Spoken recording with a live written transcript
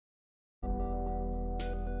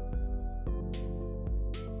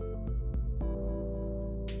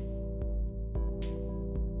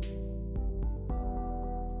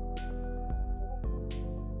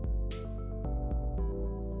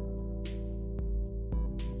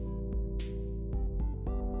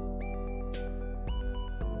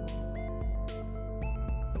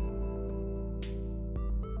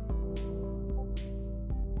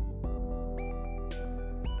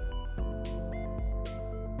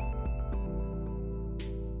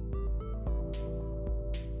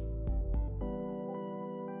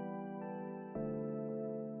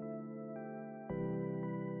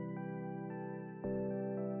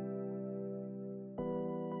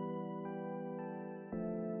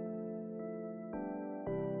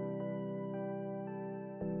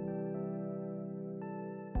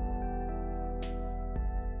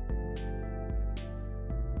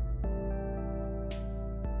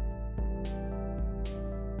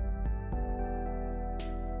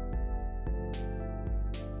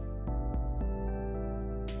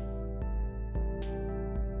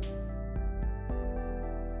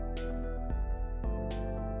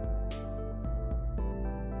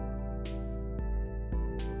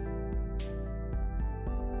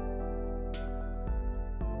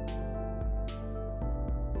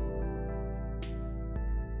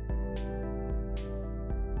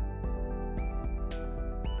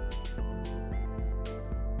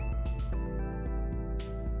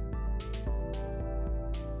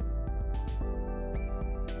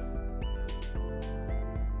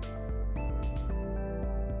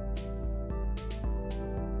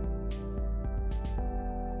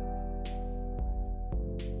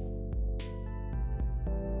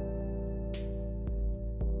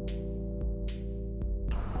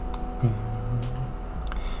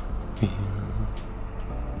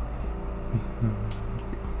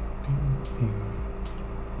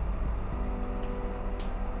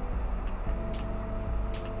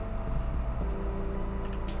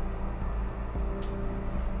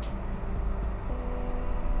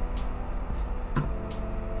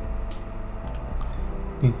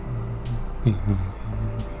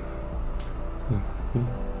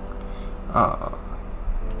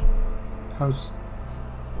How's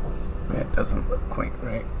that? Doesn't look quite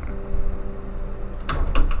right.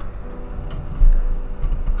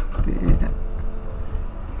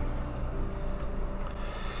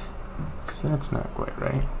 Because that's not quite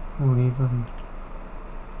right. We'll leave them.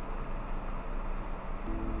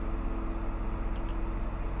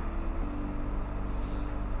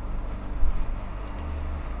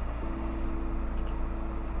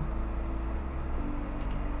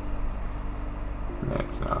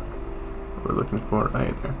 That's not what we're looking for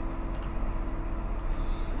either.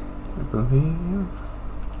 I believe.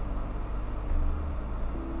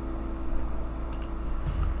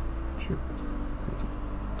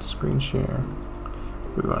 Screen share.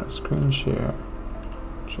 We want to screen share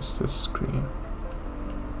just this screen.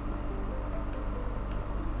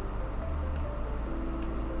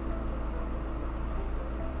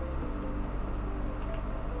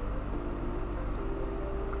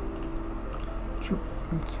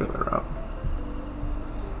 Fill her up.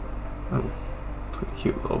 Oh, put a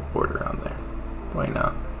cute little border on there. Why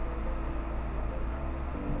not?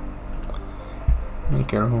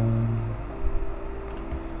 Make our own.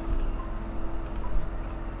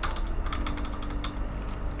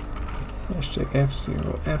 Hashtag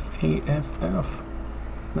F0, F8, FF.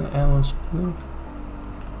 Not Alice Blue.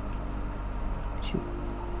 Sure.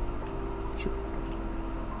 Sure.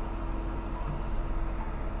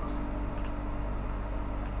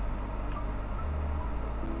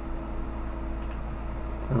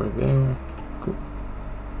 We're there. Cool.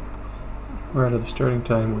 We're out of the starting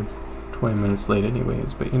time. We're 20 minutes late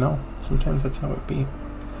anyways, but you know, sometimes that's how it be.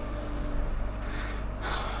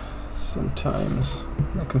 Sometimes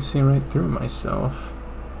I can see right through myself.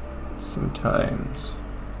 Sometimes.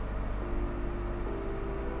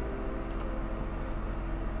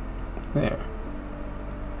 There.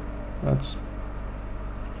 That's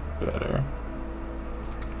better.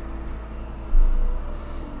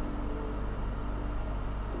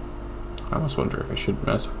 I almost wonder if I should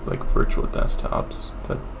mess with like virtual desktops,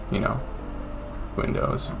 but you know,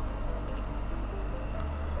 Windows.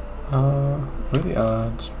 What are the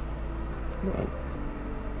odds? Right.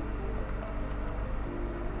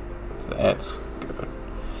 That's good.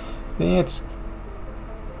 That's.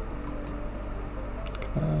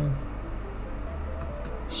 Can I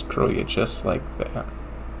scroll you just like that?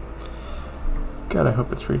 God, I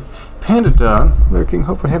hope it's free. Panda Dog lurking.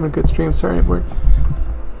 Hope we're having a good stream. Sorry, we're.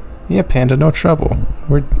 Yeah, Panda, no trouble.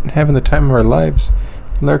 We're having the time of our lives.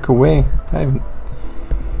 Lurk away. I haven't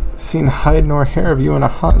seen hide nor hair of you in a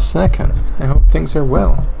hot second. I hope things are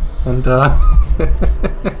well. And,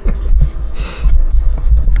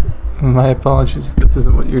 my apologies if this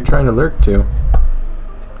isn't what you're trying to lurk to.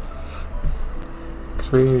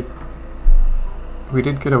 Because we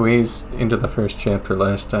did get a ways into the first chapter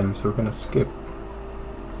last time, so we're going to skip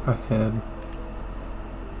ahead.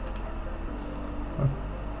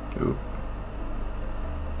 Ooh.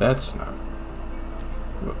 That's not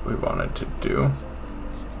what we wanted to do.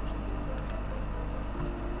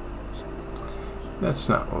 That's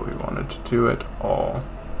not what we wanted to do at all.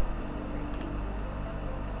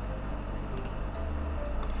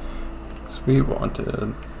 So we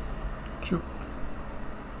wanted...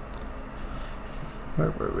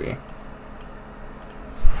 Where were we?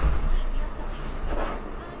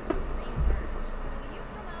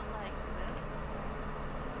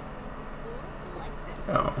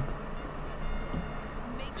 Oh.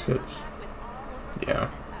 It's... yeah.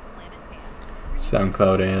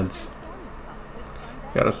 SoundCloud ads.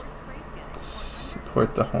 Gotta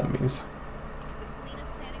support the homies.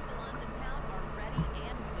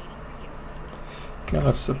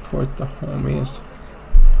 Gotta support the homies.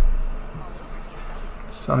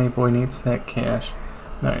 Sonny Boy needs that cash.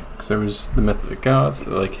 Alright, because there was the myth of the gods.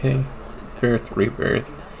 They're like, hey, birth,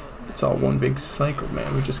 rebirth. It's all one big cycle,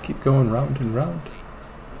 man. We just keep going round and round.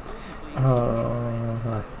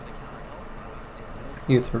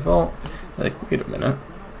 Youth Revolt. Like, wait a minute.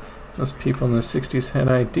 Those people in the 60s had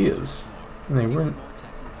ideas, and they weren't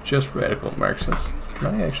just radical Marxists.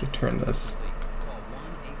 Can I actually turn this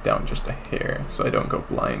down just a hair so I don't go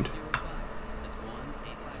blind?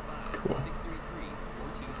 Cool.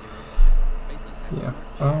 Yeah.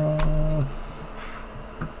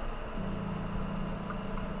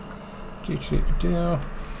 Do.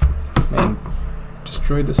 Man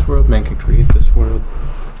destroyed this world, man can create this world.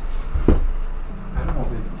 I don't know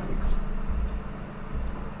what it takes.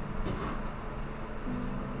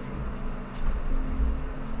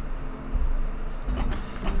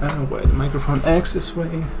 I don't know why the microphone acts this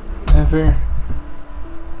way, ever.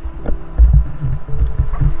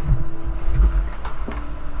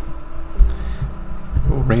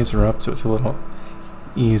 We'll raise her up so it's a little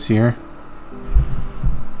easier.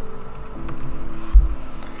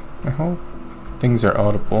 I hope things are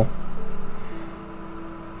audible.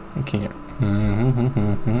 I can't.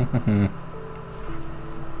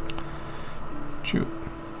 Shoot.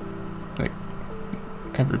 Like,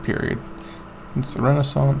 every period. It's the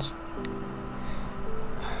Renaissance.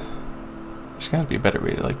 There's gotta be a better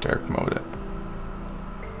way to, like, dark mode it.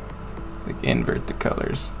 Like, invert the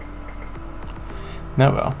colors.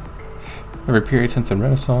 No, well. Every period since the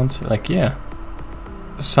Renaissance, like, yeah.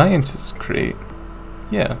 Science is great.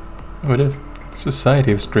 Yeah. What if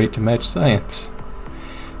society was great to match science?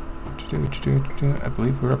 I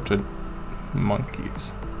believe we're up to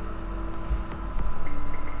monkeys.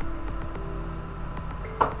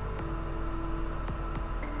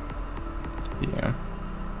 Yeah.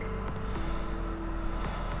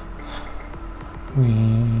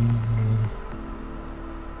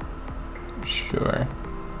 Sure.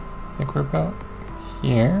 I think we're about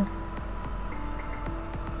here.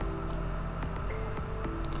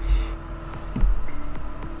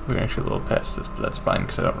 We're actually a little past this, but that's fine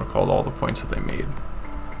because I don't recall all the points that they made.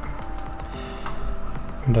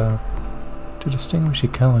 And to distinguish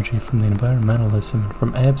ecology from the environmentalism and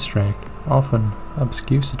from abstract, often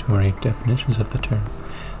obfuscatory definitions of the term,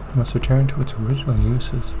 I must return to its original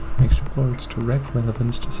uses and explore its direct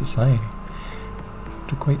relevance to society.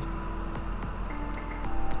 To quite...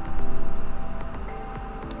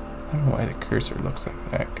 I don't know why the cursor looks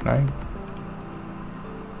like that. Can I...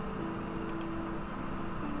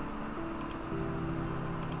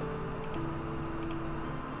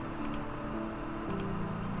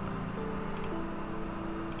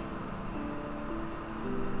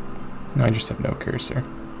 No, I just have no cursor.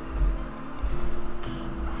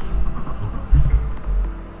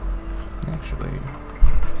 Actually...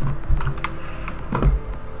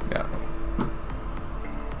 No.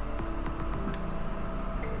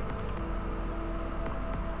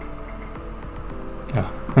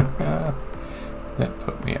 Oh. That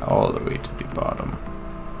put me all the way to the bottom.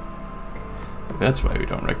 That's why we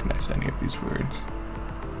don't recognize any of these words.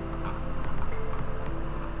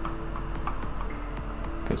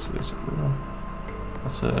 So there's a rule.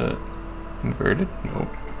 What's inverted? Nope.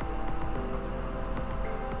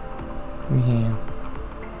 Man.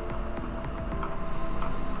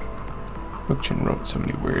 Bookchin wrote so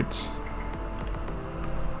many words.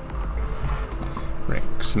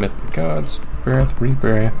 Rank, Smith and Gods, birth,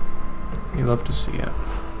 rebirth. You love to see it.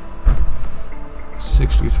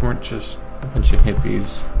 60s weren't just a bunch of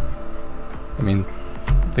hippies. I mean,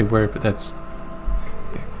 they were, but that's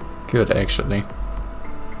good actually.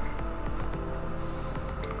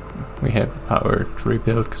 We have the power to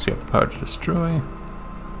rebuild because we have the power to destroy.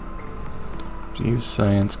 To use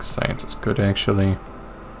science because science is good actually.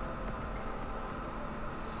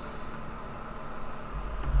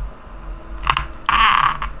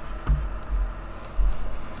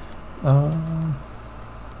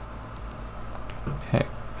 Heck,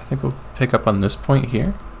 I think we'll pick up on this point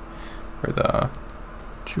here. Where the...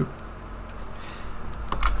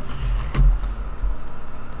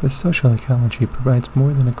 The social ecology provides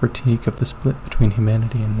more than a critique of the split between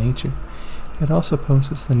humanity and nature. It also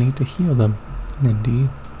poses the need to heal them, and indeed,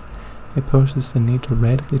 it poses the need to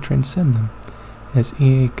radically transcend them. As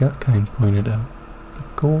E. A. Bookchin pointed out, the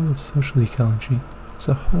goal of social ecology is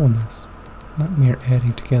a wholeness, not mere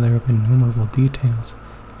adding together of innumerable details,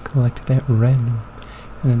 collected at random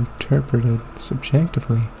and interpreted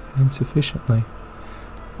subjectively and insufficiently.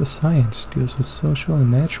 The science deals with social and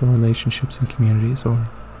natural relationships in communities or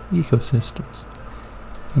ecosystems,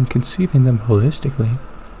 and conceiving them holistically,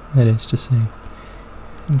 that is to say,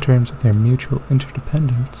 in terms of their mutual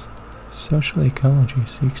interdependence, social ecology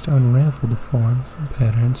seeks to unravel the forms and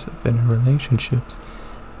patterns of interrelationships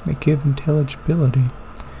that give intelligibility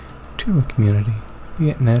to a community, be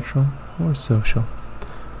it natural or social.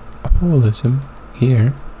 Holism,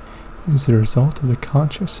 here, is the result of the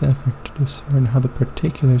conscious effort to discern how the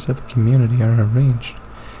particulars of a community are arranged,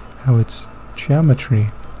 how its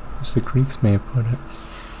geometry, as the Greeks may have put it,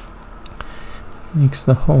 makes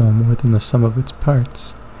the whole more than the sum of its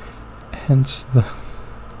parts. Hence the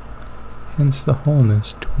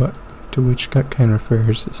wholeness to which Bookchin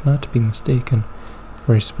refers is not to be mistaken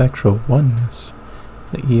for a spectral oneness,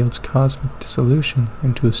 that yields cosmic dissolution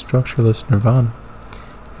into a structureless nirvana.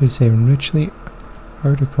 It is a richly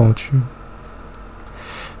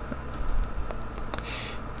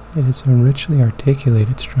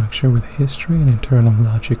articulated structure with history and internal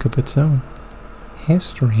logic of its own.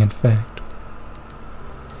 History, in fact.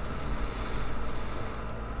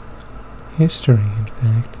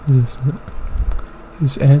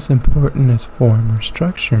 Is as important as form or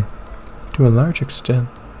structure. To a large extent,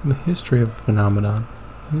 the history of a phenomenon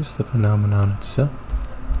is the phenomenon itself.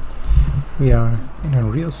 We are, in a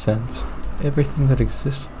real sense, everything that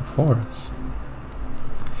existed before us.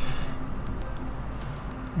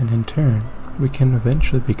 And in turn, we can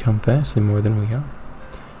eventually become vastly more than we are.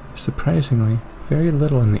 Surprisingly, very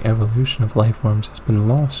little in the evolution of life forms has been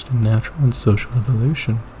lost in natural and social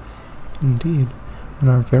evolution. Indeed, in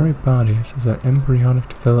our very bodies, as our embryonic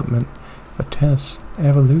development attests,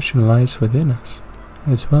 evolution lies within us,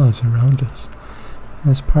 as well as around us,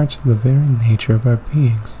 as parts of the very nature of our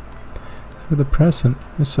beings. For the present,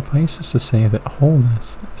 it suffices to say that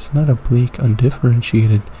wholeness is not a bleak,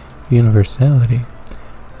 undifferentiated universality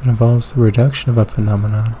that involves the reduction of a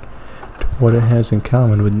phenomenon to what it has in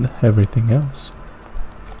common with everything else.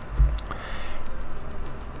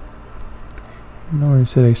 Nor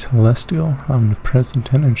is it a celestial,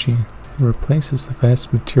 omnipresent energy that replaces the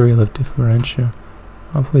vast material of differentia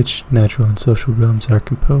of which natural and social realms are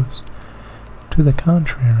composed. To the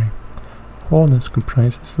contrary, wholeness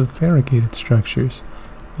comprises the variegated structures,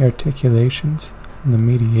 the articulations, and the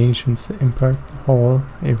mediations that impart the whole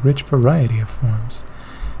a rich variety of forms,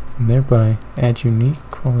 and thereby add unique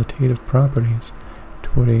qualitative properties to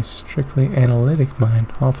what a strictly analytic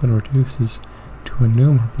mind often reduces to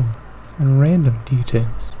innumerable and random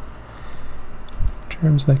details.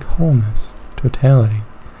 Terms like wholeness, totality,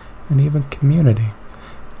 and even community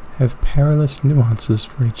have perilous nuances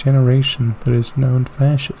for a generation that has known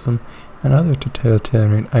fascism and other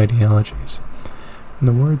totalitarian ideologies, and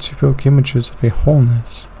the words evoke images of a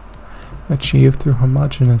wholeness achieved through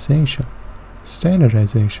homogenization,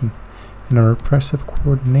 standardization, and a repressive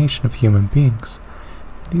coordination of human beings.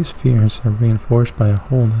 These fears are reinforced by a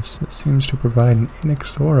wholeness that seems to provide an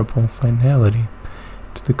inexorable finality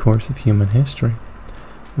to the course of human history,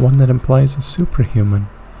 one that implies a superhuman,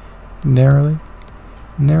 narrowly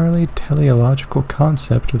teleological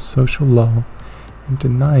concept of social law and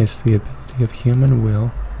denies the ability of human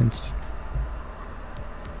will and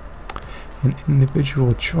an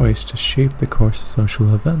individual choice to shape the course of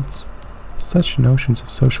social events. Such notions of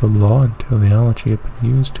social law and teleology have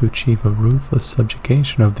been used to achieve a ruthless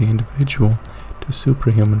subjugation of the individual to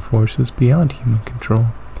superhuman forces beyond human control.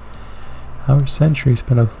 Our century has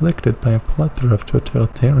been afflicted by a plethora of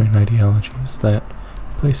totalitarian ideologies that,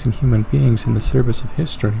 placing human beings in the service of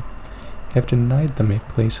history, have denied them a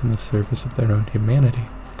place in the service of their own humanity.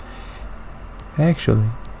 Actually,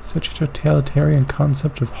 such a totalitarian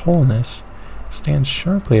concept of wholeness stands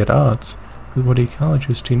sharply at odds with what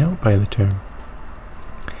ecologists denote by the term.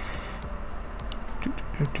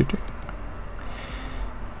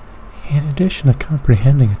 In addition to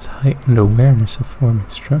comprehending its heightened awareness of form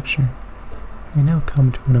and structure, we now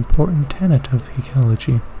come to an important tenet of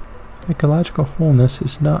ecology. Ecological wholeness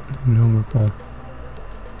is not innumerable.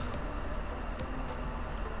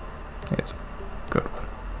 It's a good one.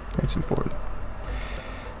 It's important.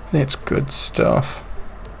 It's good stuff.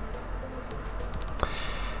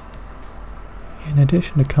 In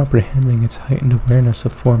addition to comprehending its heightened awareness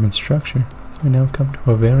of form and structure, we now come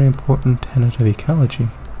to a very important tenet of ecology.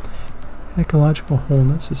 Ecological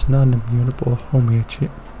wholeness is not an immutable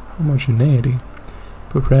homogeneity,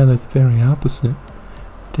 but rather the very opposite,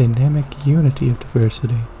 a dynamic unity of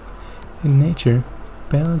diversity. In nature,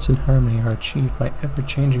 balance and harmony are achieved by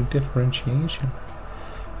ever-changing differentiation,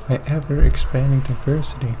 by ever-expanding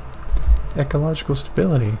diversity. Ecological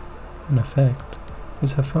stability, in effect,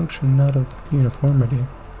 is a function not of uniformity.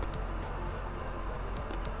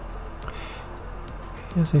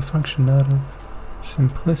 It is a function not of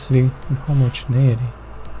simplicity and homogeneity,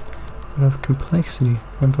 but of complexity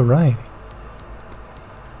and variety.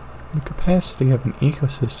 The capacity of an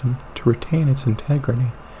ecosystem to retain its integrity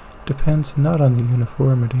depends not on the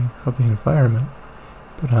uniformity of the environment,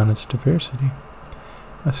 but on its diversity.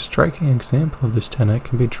 A striking example of this tenet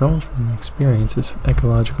can be drawn from the experiences of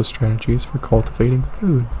ecological strategies for cultivating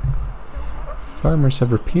food. Farmers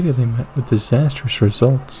have repeatedly met with disastrous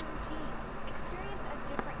results.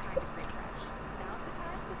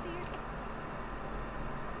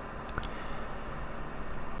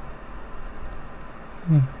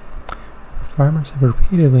 Farmers have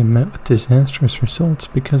repeatedly met with disastrous results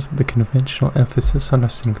because of the conventional emphasis on a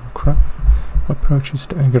single crop, approaches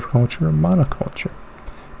to agriculture or monoculture,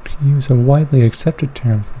 To use a widely accepted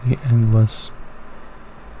term for the endless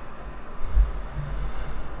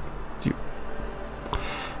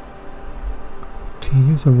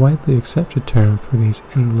these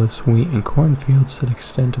endless wheat and cornfields that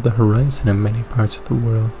extend to the horizon in many parts of the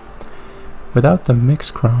world. Without the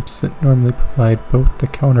mixed crops that normally provide both the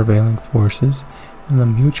countervailing forces and the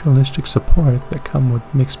mutualistic support that come with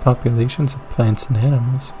mixed populations of plants and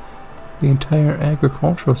animals, the entire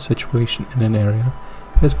agricultural situation in an area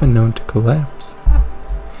has been known to collapse.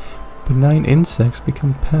 Benign insects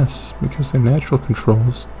become pests because their natural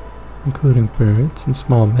controls, including birds and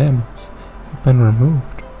small mammals, have been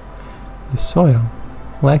removed. The soil,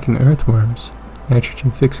 lacking earthworms,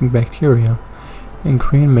 nitrogen-fixing bacteria, and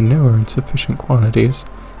green manure in sufficient quantities,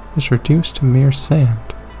 is reduced to mere sand,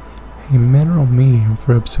 a mineral medium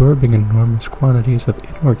for absorbing enormous quantities of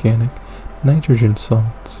inorganic nitrogen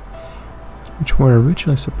salts, which were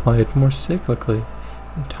originally supplied more cyclically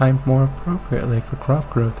and timed more appropriately for crop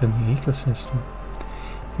growth in the ecosystem.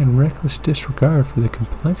 In reckless disregard for the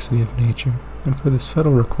complexity of nature and for the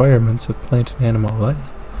subtle requirements of plant and animal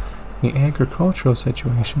life, the agricultural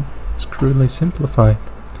situation is crudely simplified.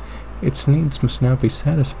 Its needs must now be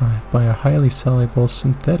satisfied by a highly soluble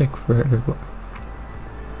synthetic fertilizer.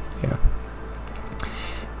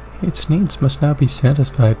 Its needs must now be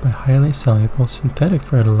satisfied by highly soluble synthetic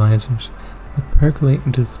fertilizers that percolate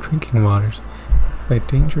into the drinking waters by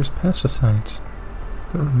dangerous pesticides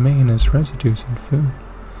that remain as residues in food.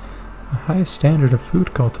 A high standard of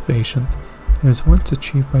food cultivation that was once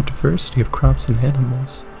achieved by diversity of crops and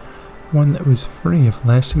animals, one that was free of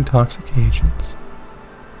lasting toxic agents,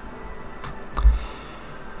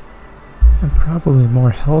 and probably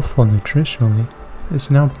more healthful nutritionally,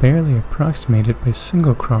 is now barely approximated by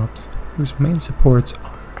single crops whose main supports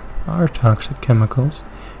are toxic chemicals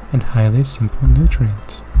and highly simple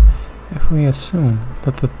nutrients. If we assume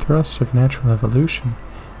that the thrust of natural evolution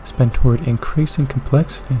has been toward increasing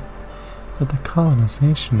complexity, that the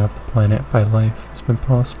colonization of the planet by life has been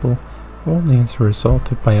possible only as a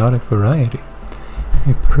result of biotic variety,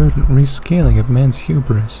 a prudent rescaling of man's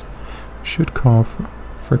hubris should call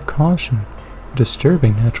for caution in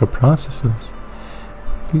disturbing natural processes.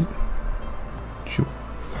 These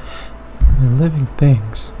living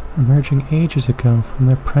things, emerging ages ago from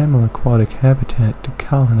their primal aquatic habitat to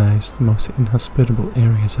colonize the most inhospitable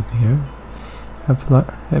areas of the earth,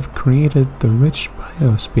 have created the rich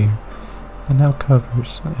biosphere that now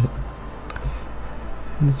covers it.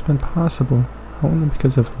 And it's been possible only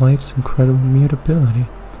because of life's incredible mutability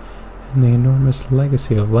and the enormous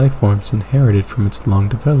legacy of life forms inherited from its long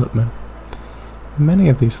development. Many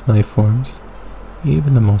of these life forms,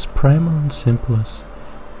 even the most primal and simplest.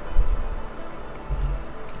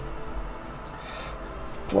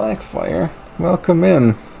 Blackfire, welcome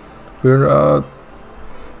in. We're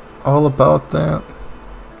all about that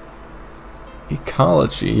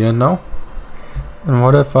ecology, you know? And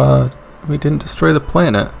what if we didn't destroy the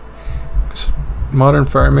planet? 'Cause modern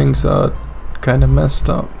farming's kind of messed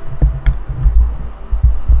up.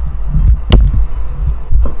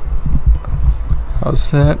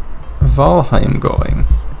 How's that Valheim going?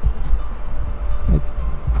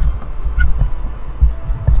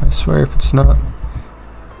 I swear if it's not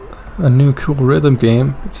a new cool rhythm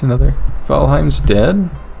game, it's another Valheim's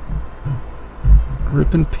dead?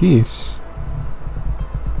 Rip in peace.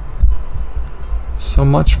 So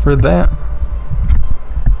much for that.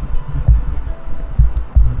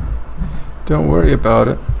 Don't worry about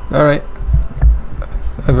it. Alright.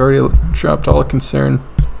 I've already dropped all concern.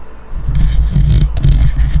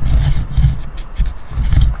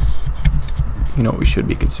 You know what we should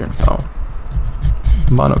be concerned about?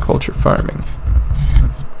 Monoculture farming.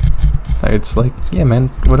 It's like, yeah man,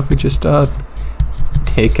 what if we just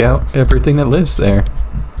take out everything that lives there?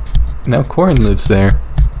 Now corn lives there.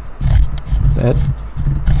 That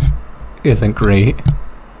isn't great.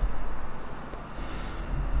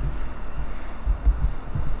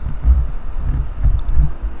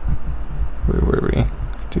 Where were we?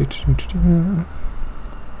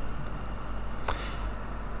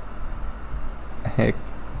 Heck.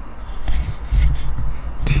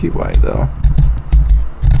 TY though.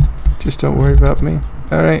 Just don't worry about me.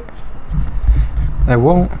 Alright. I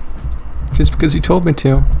won't. Just because you told me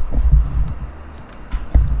to.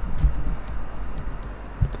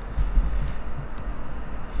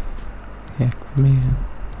 Heck, man.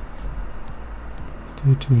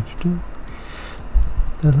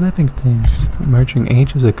 The living things, emerging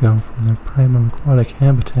ages ago from their primal aquatic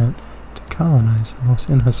habitat to colonize the most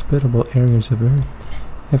inhospitable areas of Earth,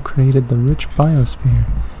 have created the rich biosphere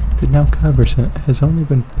that now covers it has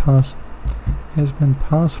been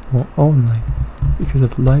possible only because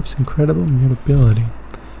of life's incredible mutability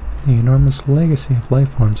and the enormous legacy of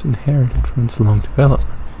life forms inherited from its long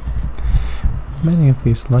development. Many of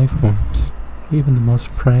these life forms, even the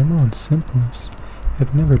most primal and simplest,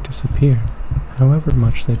 have never disappeared, however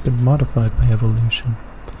much they've been modified by evolution.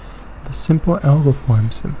 The simple algal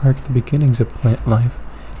forms that mark the beginnings of plant life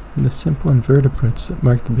and the simple invertebrates that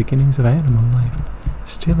mark the beginnings of animal life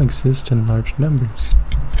still exist in large numbers.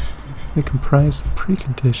 They comprise the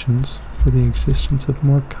preconditions for the existence of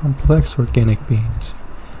more complex organic beings,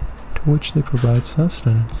 to which they provide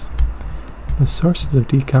sustenance. The sources of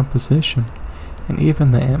decomposition, and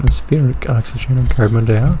even the atmospheric oxygen and carbon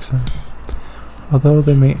dioxide. Although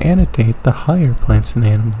they may antedate the higher plants and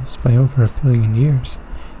animals by over 1 billion years,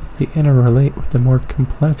 they interrelate with the more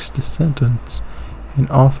complex descendants in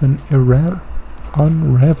often unravelable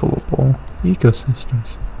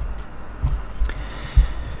ecosystems.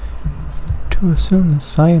 To assume that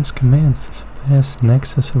science commands this vast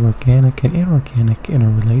nexus of organic and inorganic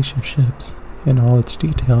interrelationships in all its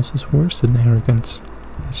details is worse than arrogance.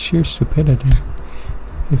 It's sheer stupidity.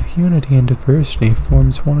 If unity and diversity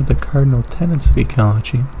forms one of the cardinal tenets of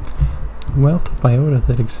ecology, the wealth of biota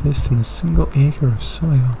that exists in a single acre of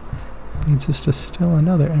soil leads us to still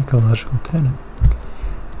another ecological tenet: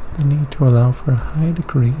 the need to allow for a high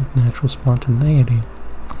degree of natural spontaneity.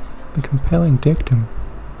 The compelling dictum,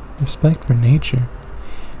 respect for nature,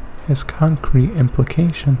 has concrete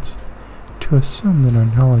implications. To assume that our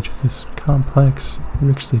knowledge of this complex,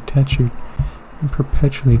 richly textured, and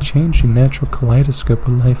perpetually changing natural kaleidoscope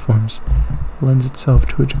of life forms lends itself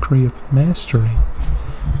to a degree of mastery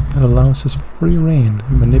that allows us free rein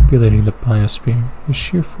in manipulating the biosphere is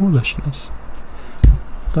sheer foolishness.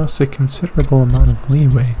 Thus, a considerable amount of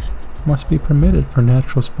leeway must be permitted for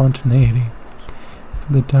natural spontaneity,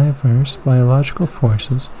 for the diverse biological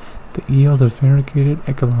forces that yield a variegated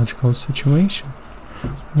ecological situation.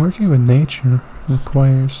 Working with nature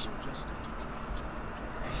requires...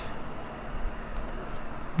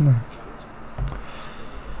 Nice.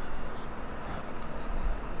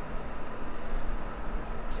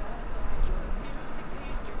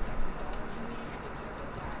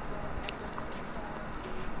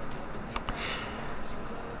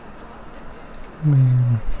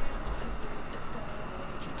 Man.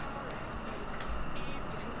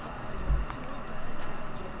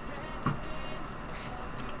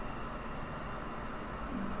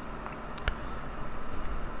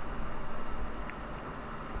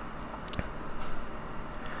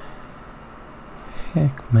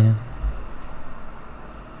 Heck, man.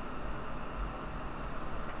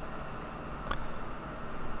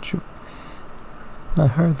 I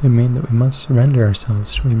hardly mean that we must surrender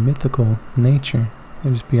ourselves to a mythical nature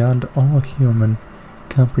that is beyond all human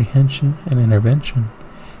comprehension and intervention,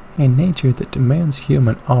 a nature that demands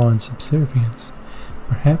human awe and subservience.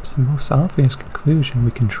 Perhaps the most obvious conclusion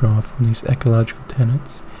we can draw from these ecological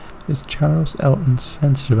tenets is Charles Elton's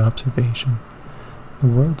sensitive observation: the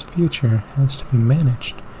world's future has to be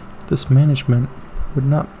managed. This management would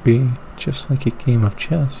not be just like a game of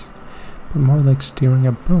chess, but more like steering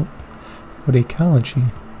a boat. What ecology,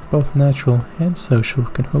 both natural and social,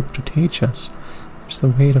 can hope to teach us is the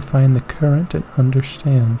way to find the current and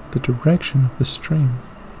understand the direction of the stream.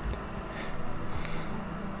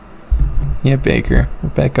 Yeah, Baker, we're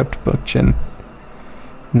back up to Bookchin.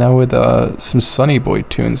 Now with some Sunny Boy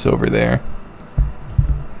tunes over there.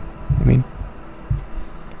 I mean,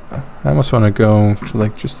 I almost want to go to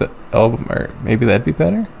like just the album art. Maybe that'd be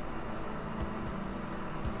better?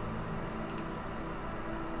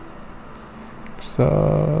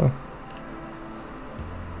 So...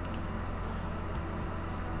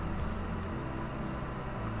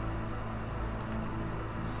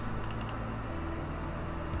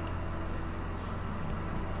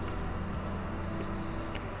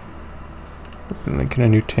 open link in a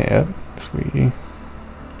new tab. If we...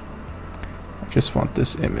 I just want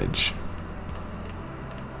this image.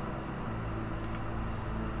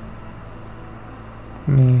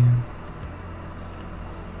 Man.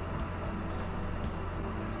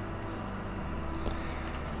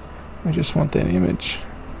 I just want that image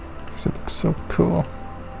because it looks so cool.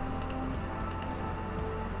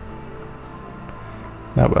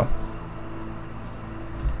 Oh well.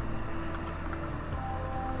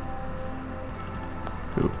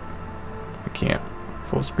 Ooh, I can't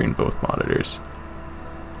full screen both monitors.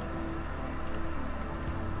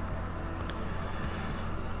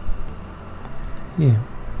 Yeah.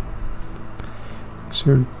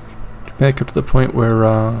 So back up to the point where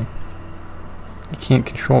you can't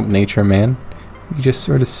control nature, man. You just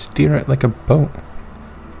sort of steer it like a boat,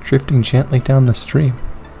 drifting gently down the stream.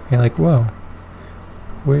 You're like, whoa,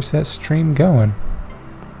 where's that stream going?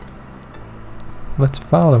 Let's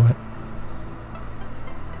follow it.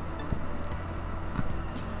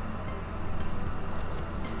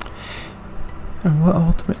 And what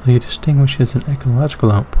ultimately distinguishes an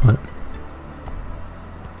ecological output?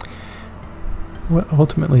 What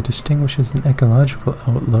ultimately distinguishes an ecological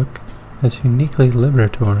outlook as uniquely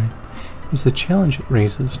liberatory is the challenge it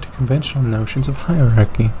raises to conventional notions of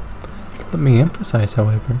hierarchy. Let me emphasize,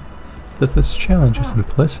 however, that this challenge is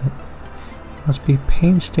implicit. It must be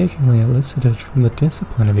painstakingly elicited from the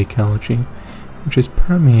discipline of ecology, which is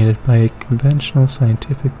permeated by a conventional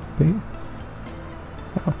scientific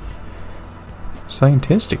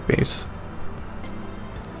scientistic base.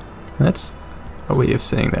 That's a way of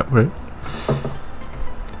saying that word.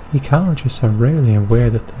 Ecologists are rarely aware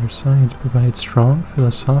that their science provides strong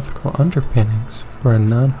philosophical underpinnings for a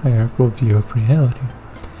non-hierarchical view of reality.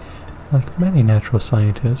 Like many natural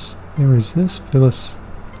scientists, they resist philosophical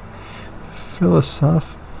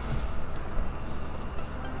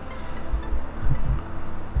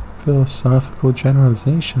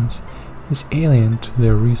generalizations as alien to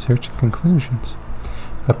their research and conclusions,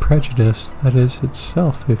 a prejudice that is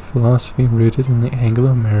itself a philosophy rooted in the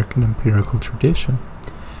Anglo-American empirical tradition.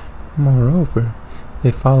 Moreover,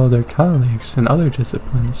 they follow their colleagues in other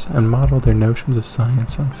disciplines and model their notions of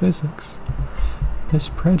science on physics. This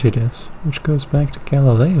prejudice, which goes back to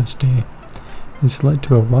Galileo's day, has led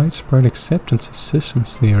to a widespread acceptance of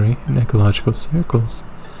systems theory in ecological circles.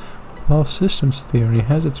 While systems theory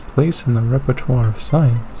has its place in the repertoire of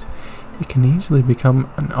science, it can easily become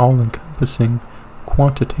an all-encompassing,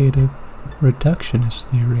 quantitative, reductionist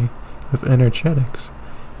theory of energetics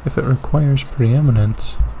if it requires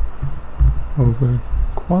preeminence over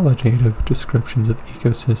qualitative descriptions of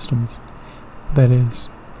ecosystems, that is,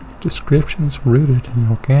 descriptions rooted in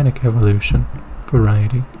organic evolution,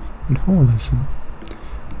 variety, and holism.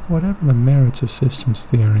 Whatever the merits of systems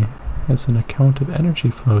theory as an account of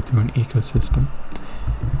energy flow through an ecosystem,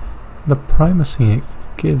 the primacy it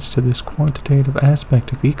gives to this quantitative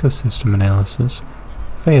aspect of ecosystem analysis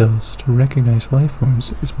fails to recognize life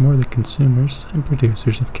forms as more than consumers and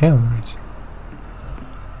producers of calories.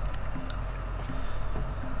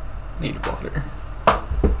 Need water.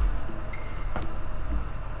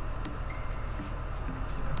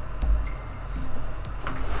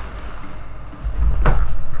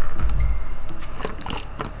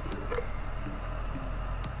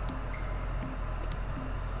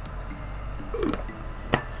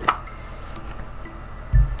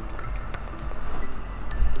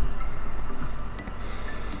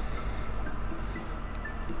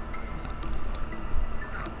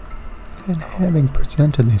 And having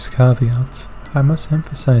presented these caveats, I must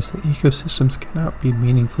emphasize that ecosystems cannot be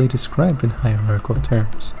meaningfully described in hierarchical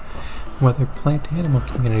terms. Whether plant-animal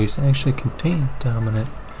communities actually contain dominant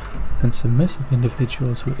and submissive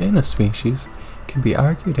individuals within a species can be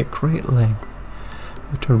argued at great length.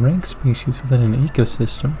 But to rank species within an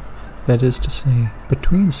ecosystem, that is to say,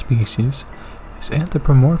 between species, is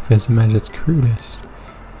anthropomorphism at its crudest.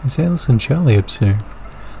 As Alison Jolly observed,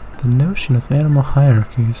 the notion of animal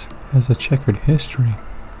hierarchies has a checkered history.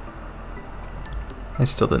 I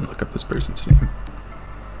still didn't look up this person's name.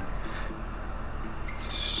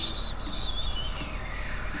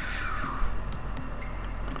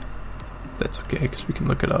 That's okay, because we can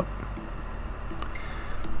look it up.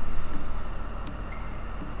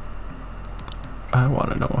 I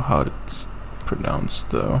want to know how it's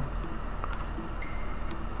pronounced, though.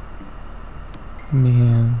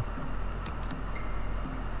 Man.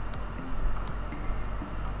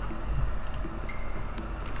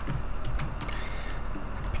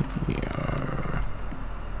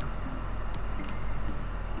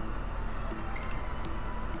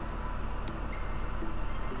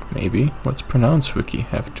 Maybe. What's pronounced wiki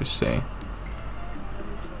have to say?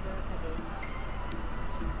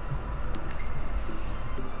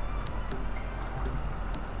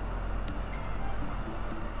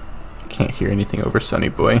 Can't hear anything over Sunny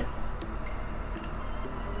Boy.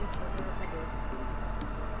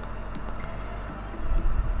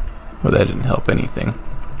 Well, that didn't help anything.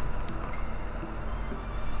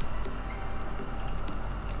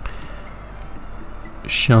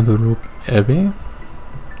 Chanderoup Ebe?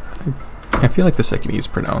 I feel like the second E is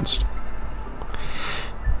pronounced.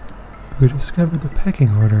 Who discovered the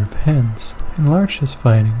pecking order of hens, enlarged his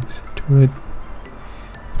findings to a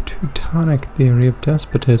Teutonic theory of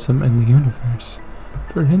despotism in the universe.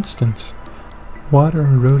 For instance, water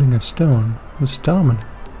eroding a stone was dominant.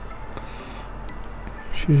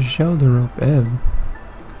 Chanderoup Ebe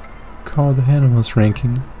called the animals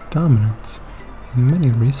ranking dominance, and many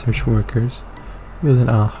research workers, with an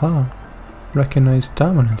aha, recognized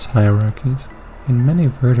dominance hierarchies in many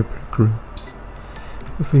vertebrate groups.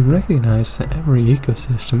 If we recognize that every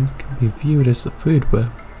ecosystem can be viewed as a food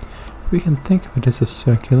web, we can think of it as a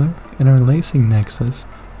circular, interlacing nexus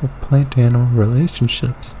of plant-animal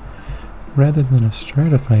relationships, rather than a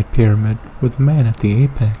stratified pyramid with man at the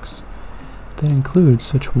apex that includes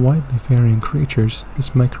such widely varying creatures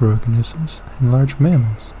as microorganisms and large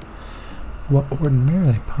mammals. What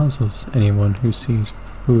ordinarily puzzles anyone who sees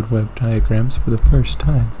food web diagrams for the first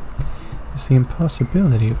time is the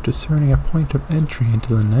impossibility of discerning a point of entry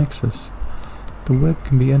into the nexus. The web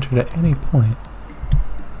can be entered at any point,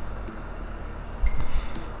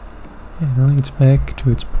 and leads back to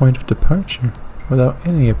its point of departure without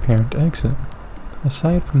any apparent exit,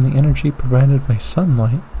 aside from the energy provided by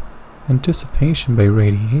sunlight and dissipation by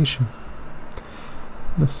radiation.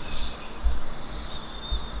 The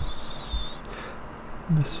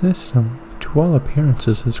system, to all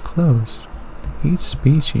appearances, is closed. Each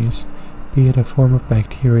species, be it a form of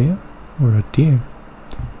bacteria or a deer,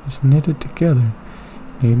 is knitted together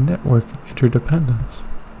in a network of interdependence.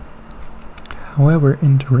 However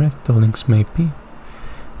indirect the links may be,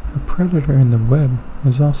 a predator in the web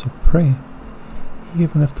is also prey,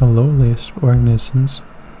 even if the lowliest organisms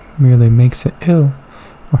merely makes it ill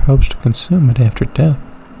or helps to consume it after death.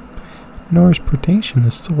 Nor is predation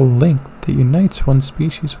the sole link that unites one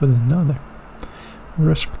species with another. A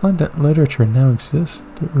resplendent literature now exists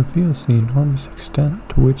that reveals the enormous extent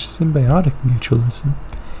to which symbiotic mutualism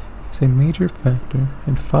is a major factor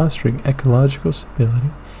in fostering ecological stability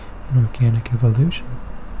and organic evolution.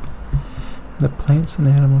 That plants and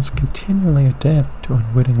animals continually adapt to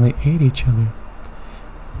unwittingly aid each other,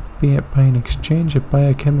 be it by an exchange of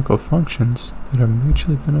biochemical functions that are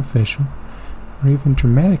mutually beneficial, or even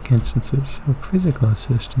dramatic instances of physical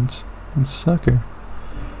assistance and succor,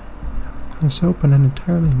 has opened an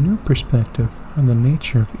entirely new perspective on the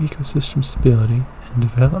nature of ecosystem stability and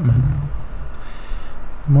development.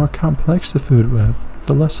 The more complex the food web,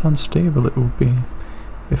 the less unstable it will be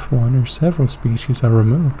if one or several species are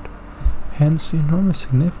removed. Hence, enormous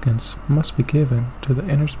significance must be given to the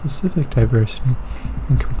interspecific diversity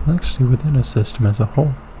and complexity within a system as a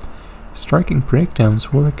whole. Striking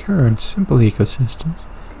breakdowns will occur in simple ecosystems,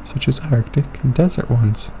 such as Arctic and desert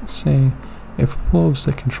ones, say, if wolves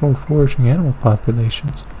that control foraging animal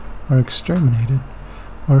populations are exterminated,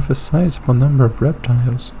 or if a sizable number of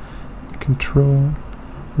reptiles that control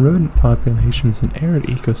rodent populations in arid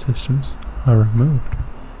ecosystems are removed.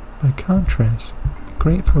 By contrast, the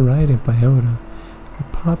great variety of biota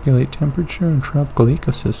that populate temperature and tropical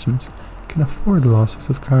ecosystems can afford losses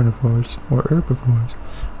of carnivores or herbivores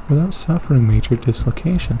without suffering major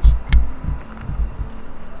dislocations.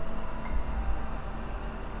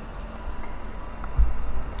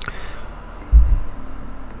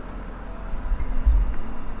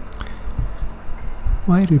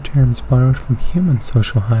 Why do terms borrowed from human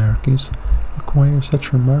social hierarchies acquire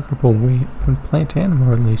such remarkable weight when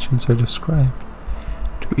plant-animal relations are described?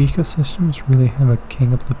 Do ecosystems really have a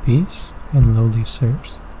king of the beasts and lowly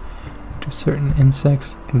serfs? Do certain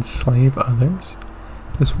insects enslave others?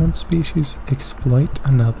 Does one species exploit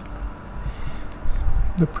another?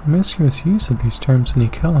 The promiscuous use of these terms in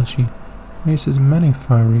ecology raises many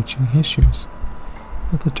far-reaching issues.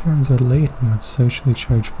 That the terms are laden with socially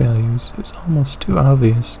charged values is almost too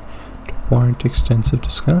obvious to warrant extensive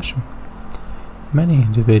discussion. Many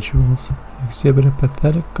individuals exhibit a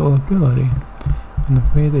pathetic gullibility in the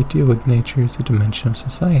way they deal with nature as a dimension of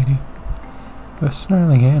society. A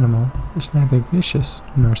snarling animal is neither vicious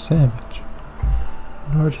nor savage,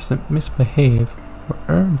 nor does it misbehave or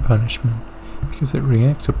earn punishment because it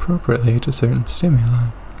reacts appropriately to certain stimuli.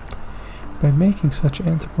 By making such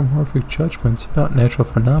anthropomorphic judgments about natural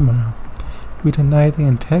phenomena, we deny the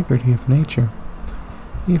integrity of nature.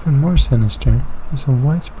 Even more sinister is the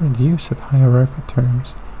widespread use of hierarchical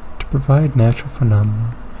terms to provide natural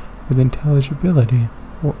phenomena with intelligibility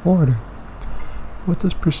or order. What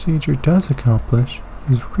this procedure does accomplish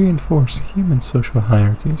is reinforce human social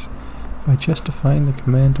hierarchies by justifying the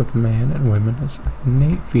command of man and women as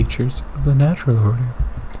innate features of the natural order.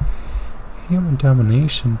 Human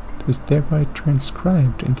domination is thereby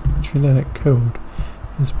transcribed into the genetic code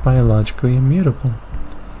as biologically immutable,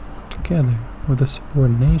 together with the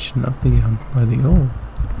subordination of the young by the old,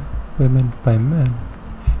 women by men,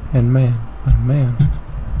 and man by man.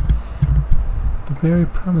 The very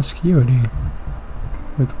promiscuity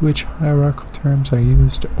with which hierarchical terms are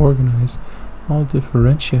used to organize all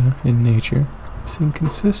differentia in nature is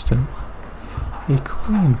inconsistent. A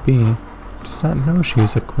queen bee does not know she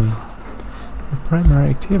is a queen. The primary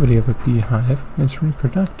activity of a beehive is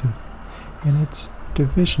reproductive, and its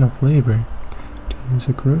division of labor, to use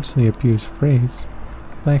a grossly abused phrase,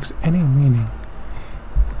 lacks any meaning.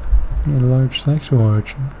 a large sexual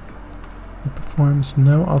organ. It performs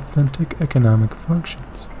no authentic economic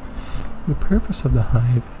functions. The purpose of the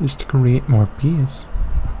hive is to create more bees.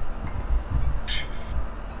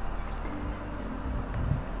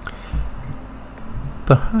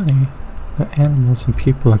 The honey that animals and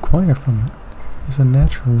people acquire from it is a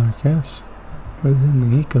natural largesse. Within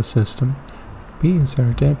the ecosystem, bees are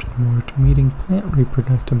adapted more to meeting plant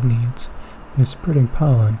reproductive needs by spreading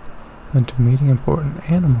pollen than to meeting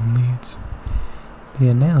important animal needs. The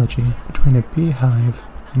analogy between a beehive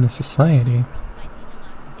and a society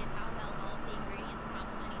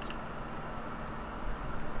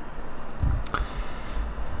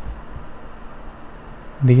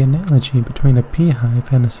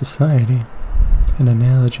an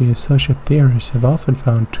analogy social theorists have often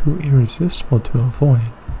found too irresistible to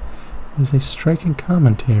avoid, is a striking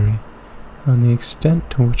commentary on the extent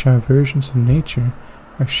to which our versions of nature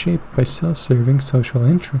are shaped by self-serving social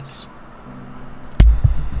interests.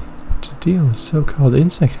 To deal with so-called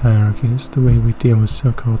insect hierarchies the way we deal with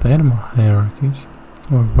so-called animal hierarchies,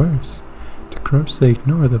 or worse, to grossly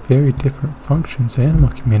ignore the very different functions animal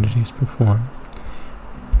communities perform,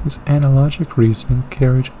 is analogic reasoning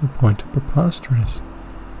carried to the point of preposterous.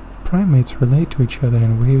 Primates relate to each other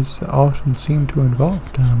in ways that often seem to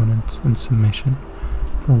involve dominance and submission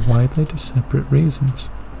for widely separate reasons.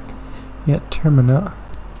 Yet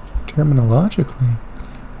terminologically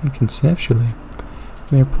and conceptually,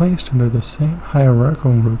 they are placed under the same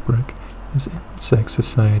hierarchical rubric as insect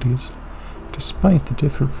societies, despite the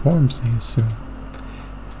different forms they assume,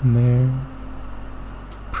 and their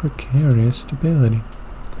precarious stability.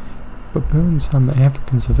 Baboons on the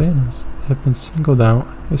African savannas have been singled out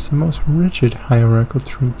as the most rigid hierarchical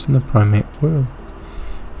troops in the primate world.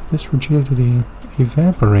 But this rigidity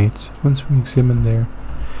evaporates once we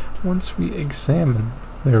examine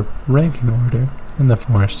their ranking order in the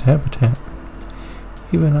forest habitat.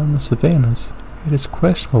 Even on the savannas, it is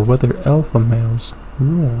questionable whether alpha males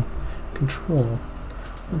rule, control,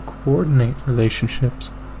 or coordinate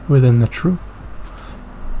relationships within the troop.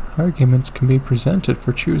 Arguments can be presented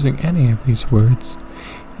for choosing any of these words,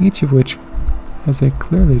 each of which has a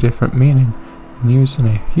clearly different meaning when used in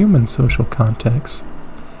a human social context.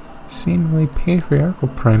 Seemingly patriarchal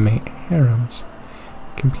primate harems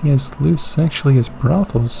can be as loose sexually as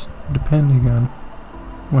brothels, depending on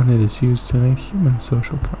when it is used in a human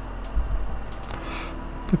social context.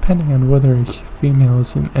 Depending on whether a female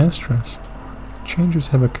is in estrus, changes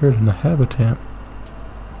have occurred in the habitat,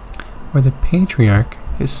 where the patriarch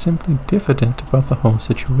is simply diffident about the whole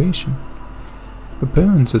situation.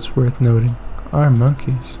 Baboons, it's worth noting, are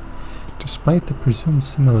monkeys, despite the presumed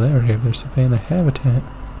similarity of their savanna habitat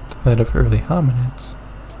to that of early hominids.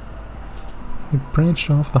 They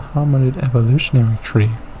branched off the hominid evolutionary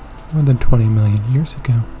tree more than 20 million years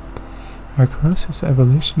ago. Our closest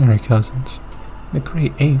evolutionary cousins, the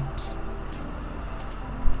great apes,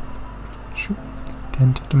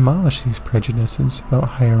 tend to demolish these prejudices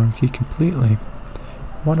about hierarchy completely.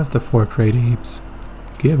 One of the four great apes,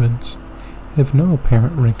 gibbons, have no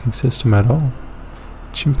apparent ranking system at all.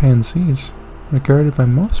 Chimpanzees, regarded by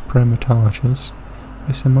most primatologists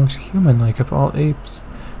as the most human-like of all apes,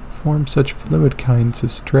 form such fluid kinds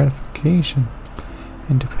of stratification,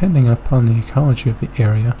 and depending upon the ecology of the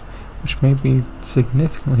area, which may be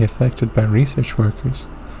significantly affected by research workers,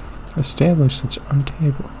 establish such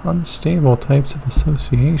unstable types of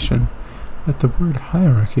association that the word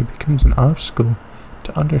hierarchy becomes an obstacle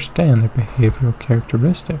to understand their behavioral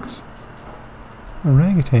characteristics.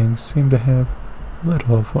 Orangutans seem to have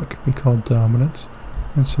little of what could be called dominance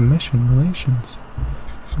and submission relations.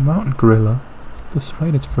 The mountain gorilla,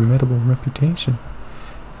 despite its formidable reputation,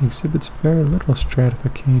 exhibits very little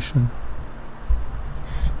stratification.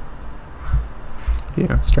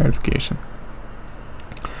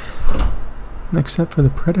 Except for the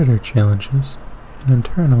predator challenges and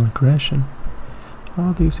internal aggression.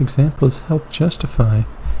 All these examples help justify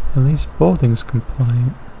at least Boulding's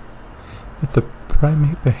complaint that the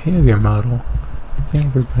primate behavior model,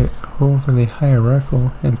 favored by overly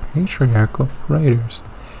hierarchical and patriarchal writers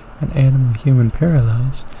on animal-human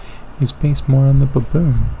parallels, is based more on the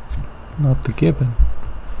baboon, not the gibbon.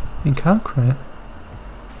 In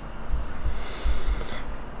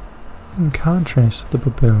contrast to the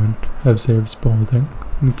baboon, observes Boulding,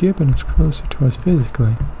 the gibbon is closer to us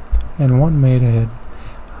physically, and one might add,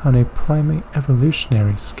 on a primate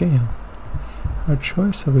evolutionary scale. Our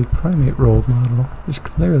choice of a primate role model is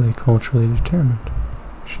clearly culturally determined.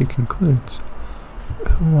 She concludes,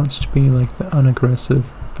 who wants to be like the unaggressive,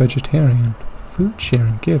 vegetarian,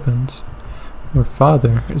 food-sharing gibbons, where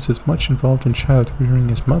father is as much involved in child rearing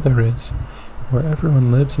as mother is, where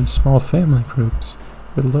everyone lives in small family groups,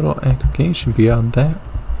 with little aggregation beyond that.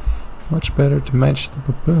 Much better to match the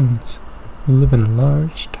baboons, who live in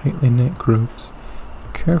large, tightly knit groups,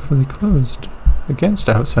 carefully closed against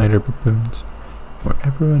outsider baboons, where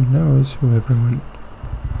everyone knows who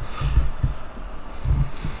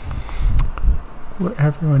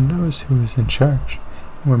is in charge,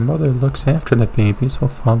 where mother looks after the babies while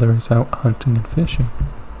father is out hunting and fishing.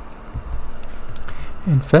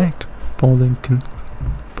 In fact, Bolden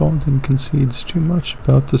concedes too much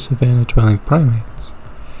about the savanna-dwelling primates,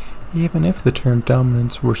 even if the term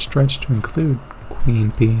dominance were stretched to include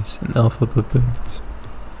queen bees and alpha baboons.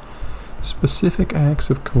 Specific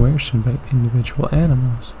acts of coercion by individual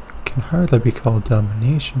animals can hardly be called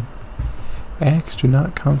domination. Acts do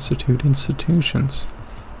not constitute institutions.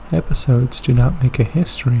 Episodes do not make a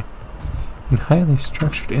history. And highly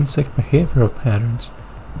structured insect behavioral patterns,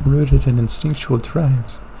 rooted in instinctual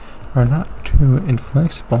drives, are not too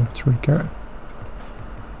inflexible to regard.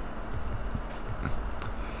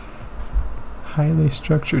 Highly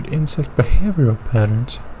structured insect behavioral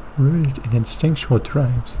patterns, rooted in instinctual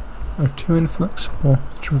drives, are too inflexible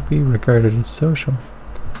to be regarded as social.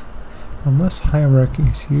 Unless hierarchy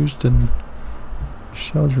is used in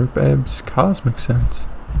Sheldrop-Ebb's cosmic sense,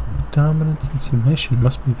 dominance and submission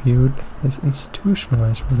must be viewed as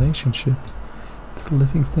institutionalized relationships that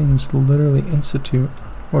living things literally institute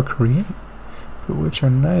or create, but which are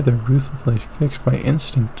neither ruthlessly fixed by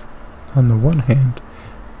instinct on the one hand,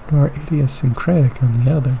 nor idiosyncratic on the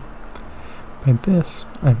other. By this,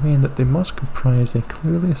 I mean that they must comprise a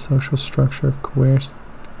clearly social structure of coercive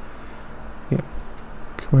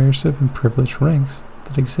and privileged ranks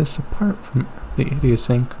that exist apart from the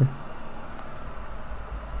idiosyncrasy.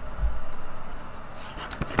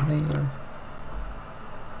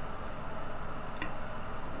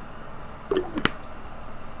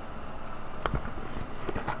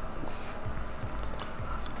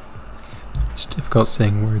 It's difficult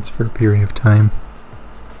saying words for a period of time.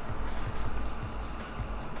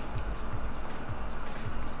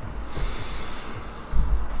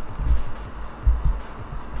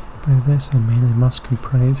 By this I mean they must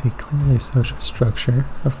comprise a clearly social structure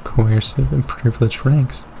of coercive and privileged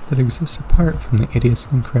ranks that exist apart from the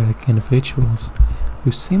idiosyncratic individuals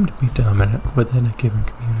who seem to be dominant within a given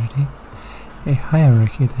community, a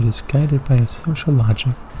hierarchy that is guided by a social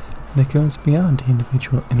logic that goes beyond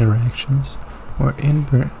individual interactions or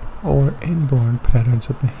inborn patterns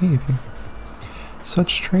of behavior.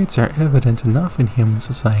 Such traits are evident enough in human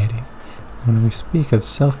society when we speak of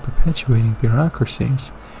self-perpetuating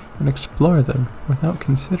bureaucracies and explore them without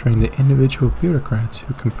considering the individual bureaucrats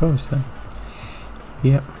who compose them.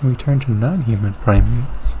 Yet when we turn to non-human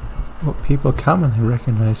primates, what people commonly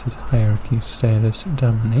recognize as hierarchy, status, and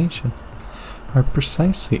domination are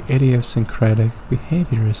precisely idiosyncratic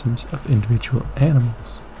behaviorisms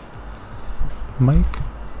Mike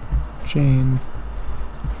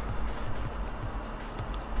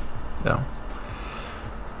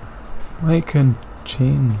and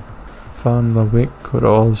Jane von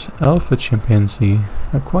Lewitt-Goodall's alpha chimpanzee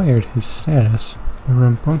acquired his status by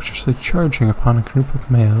rambunctiously charging upon a group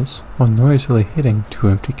of males while noisily hitting 2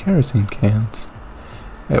 empty kerosene cans,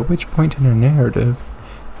 at which point in her narrative,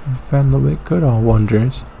 Van Lewitt-Goodall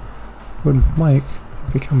wonders, would Mike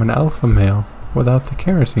become an alpha male without the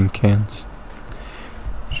kerosene cans?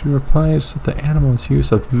 She replies that the animal's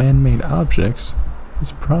use of man-made objects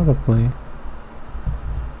is probably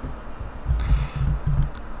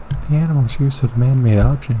an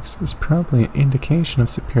indication of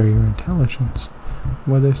superior intelligence,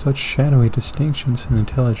 whether such shadowy distinctions in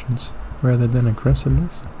intelligence, rather than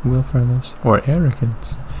aggressiveness, willfulness, or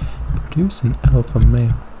arrogance, produce an alpha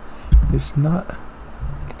male is not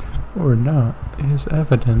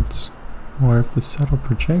evidence more of the subtle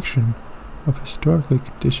projection of historically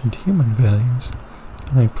conditioned human values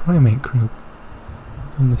on a primate group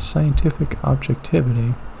than the scientific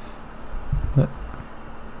objectivity that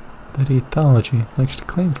ethology likes to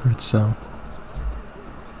claim for itself.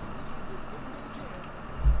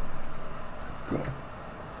 Cool.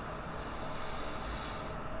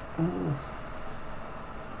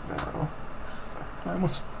 Now, I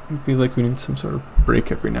almost feel like we need some sort of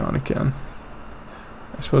break every now and again.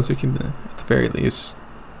 I suppose we can, at the very least,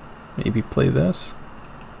 maybe play this.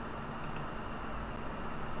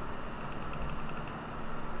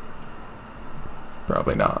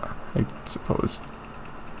 Probably not, I suppose.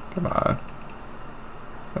 Come on.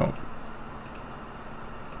 Oh.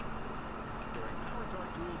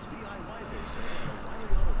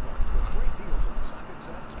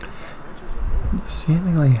 The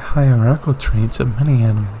seemingly hierarchical traits of many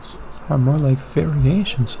animals are more like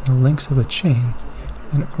variations of the links of a chain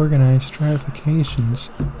than organized stratifications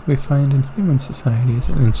we find in human societies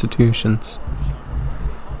and institutions.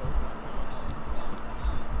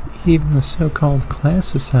 Even the so-called class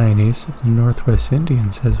societies of the Northwest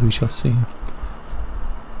Indians, as we shall see,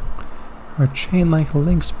 are chain-like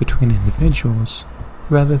links between individuals,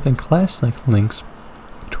 rather than class-like links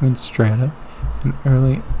between strata and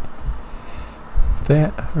early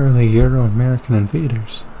Euro-American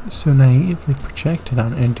invaders, so naively projected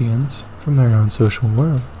on Indians from their own social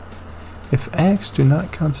world. If acts do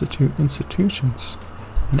not constitute institutions,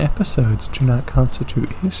 and episodes do not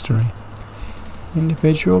constitute history,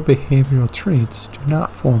 individual behavioral traits do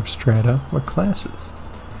not form strata or classes.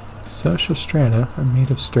 Social strata are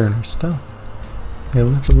made of sterner stuff. They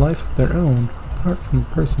live a life of their own, apart from the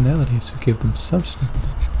personalities who give them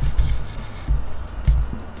substance.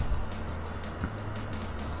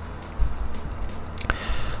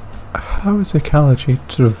 How is ecology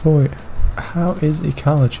to devoid?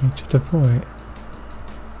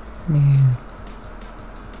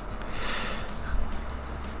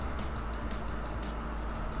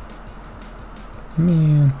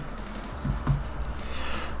 Man.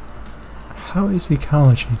 How is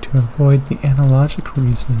ecology to avoid the analogic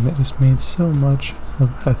reasoning that has made so much of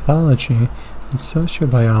ethology and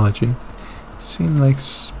sociobiology seem like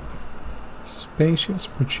spacious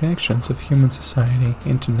projections of human society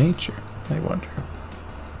into nature, I wonder?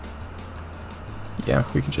 Yeah,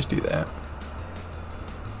 we can just do that.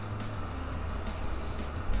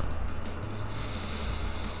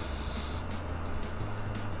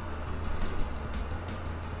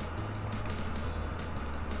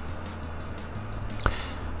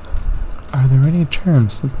 Are there any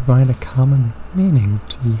terms that provide a common meaning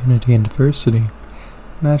to unity and diversity,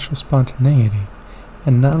 natural spontaneity,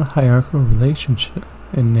 and non-hierarchical relationship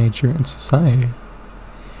in nature and society?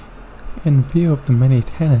 In view of the many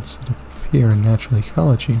tenets that appear in natural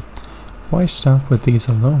ecology, why stop with these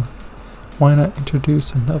alone? Why not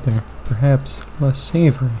introduce another, perhaps less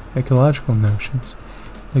savory, ecological notions,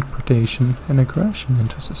 like predation and aggression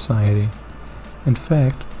into society? In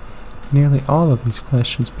fact, nearly all of these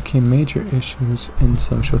questions became major issues in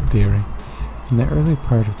social theory in the early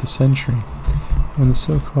part of the century, when the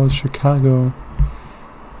so-called Chicago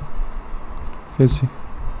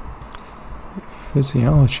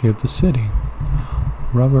physiology of the city,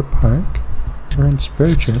 Robert Park, Ernst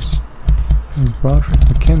Burgess, and Roderick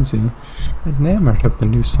Mackenzie, enamored of the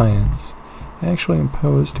new science, actually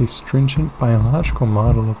imposed a stringent biological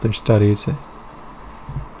model of their studies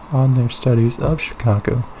of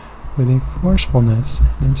Chicago, with a forcefulness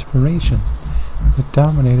and inspiration that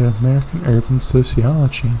dominated American urban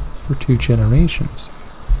sociology for 2 generations.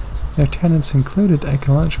 Their tenets included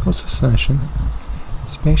ecological succession,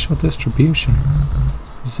 spatial distribution,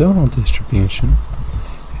 zonal distribution,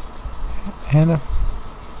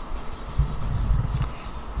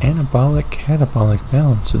 anabolic-catabolic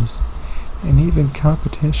balances, and even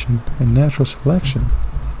competition and natural selection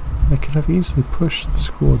that could have easily pushed the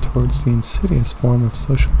school towards the insidious form of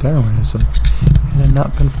social Darwinism had it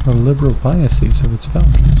not been for the liberal biases of its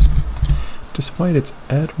founders. Despite its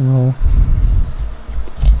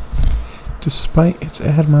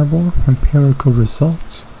admirable empirical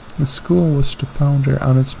results, the school was to founder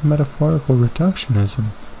on its metaphorical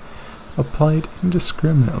reductionism. Applied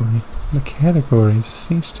indiscriminately, the categories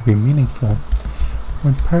ceased to be meaningful.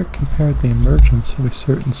 When Park compared the emergence of a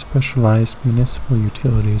certain specialized municipal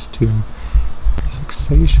utilities to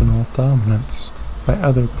successional dominance by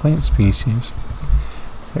other plant species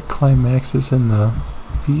that climaxes in the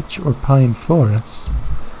beech or pine forests,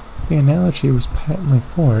 the analogy was patently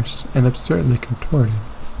forced and absurdly contorted.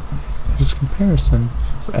 His comparison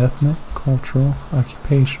of ethnic, cultural,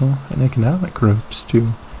 occupational, and economic groups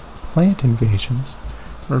to plant invasions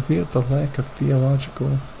revealed the lack of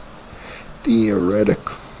theoretical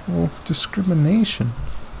discrimination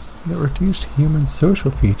that reduced human social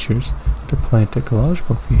features to plant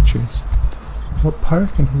ecological features. What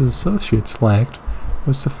Park and his associates lacked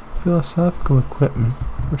was the philosophical equipment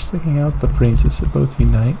for sticking out the phrases that both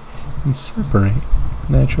unite and separate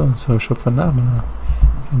natural and social phenomena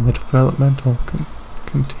in the developmental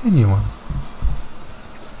continuum.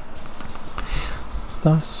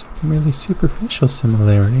 Thus, merely superficial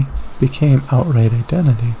similarity became outright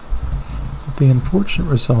identity, with the unfortunate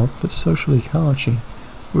result that social ecology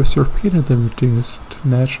was repeatedly reduced to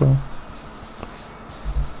natural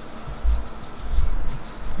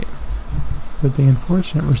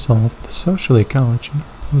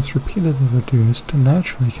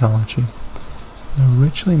ecology, the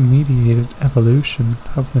richly mediated evolution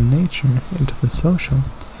of the nature into the social,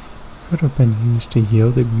 could have been used to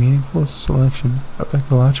yield a meaningful selection of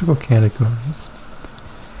ecological categories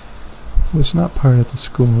was not part of the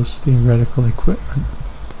school's theoretical equipment.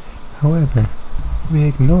 However, we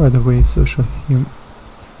ignore the way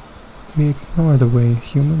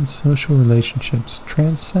human social relationships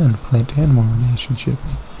transcend plant-animal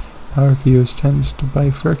relationships. Our views tends to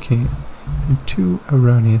bifurcate in two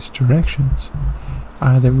erroneous directions.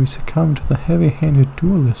 Either we succumb to the heavy-handed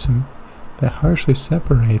dualism that harshly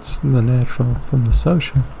separates the natural from the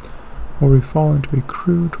social, or we fall into a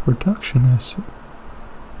crude reductionism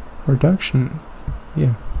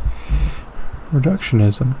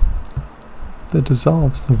that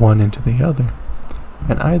dissolves the one into the other.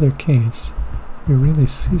 In either case, we really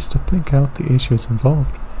cease to think out the issues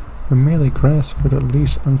involved, or merely grasp for the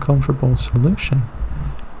least uncomfortable solution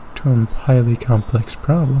to a highly complex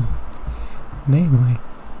problem, namely,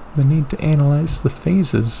 the need to analyze the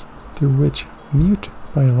phases through which mute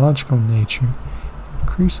biological nature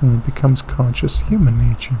increasingly becomes conscious human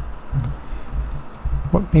nature.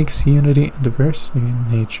 What makes unity and diversity in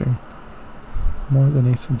nature more than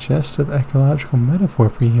a suggestive ecological metaphor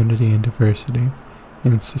for unity and diversity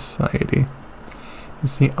in society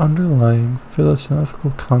is the underlying philosophical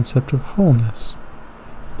concept of wholeness.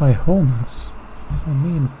 By wholeness, I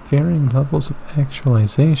mean varying levels of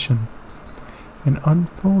actualization and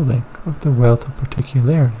unfolding of the wealth of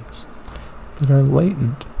particularities that are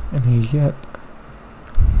latent in a yet...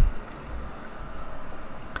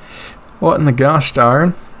 What in the gosh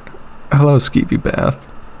darn? Hello, Skeevy Bath.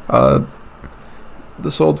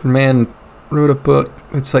 This old man wrote a book.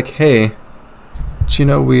 It's like, hey, do you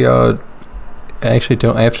know we actually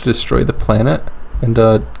don't have to destroy the planet? And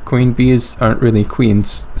queen bees aren't really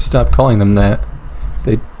queens. Stop calling them that.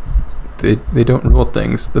 They don't rule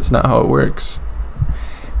things. That's not how it works.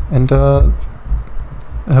 And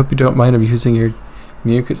I hope you don't mind I'm using your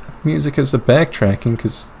music as the backtracking,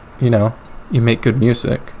 because, you know, you make good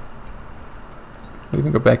music. We'll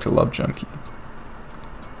even go back to Love Junkie.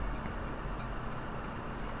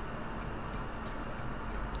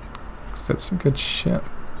 That's some good shit.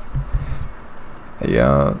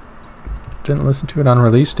 I didn't listen to it on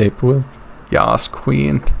release date, but we'll... Yas,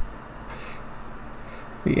 queen.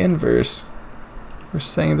 The inverse. We're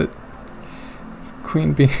saying that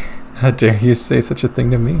Queen Bee... How dare you say such a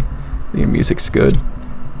thing to me? Your music's good.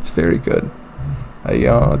 It's very good.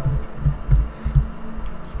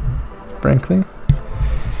 Frankly,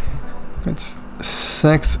 it's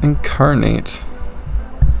sex incarnate.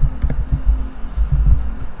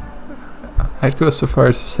 I'd go so far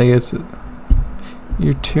as to say it's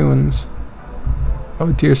your tunes.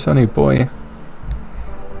 Oh dear sonny boy.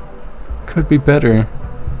 Could be better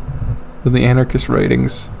than the anarchist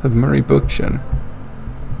writings of Murray Bookchin.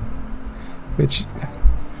 Which,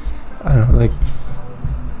 I don't know, like,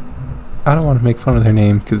 I don't want to make fun of their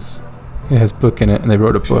name because it has book in it and they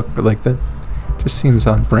wrote a book, but like that just seems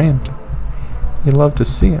on brand. You love to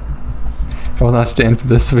see it. I will not stand for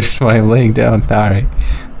this, which is why I'm laying down. Alright,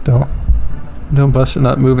 don't bust it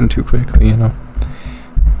not moving too quickly, you know.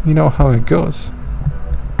 You know how it goes.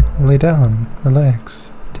 Lay down,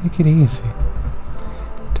 relax, take it easy.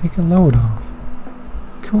 Take a load off.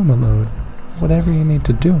 Kuma load. Whatever you need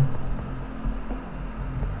to do.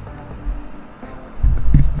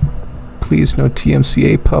 Please no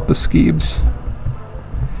TMCA Papa Skeebs.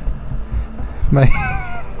 My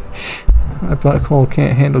black hole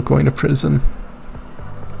can't handle going to prison.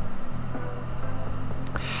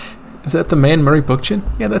 Is that the man Murray Bookchin?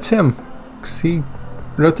 Yeah, that's him. 'Cause he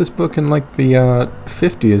wrote this book in like the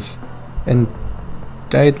 50s and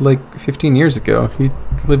died like 15 years ago. He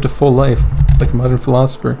lived a full life like a modern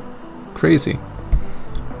philosopher. Crazy.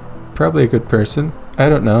 Probably a good person. I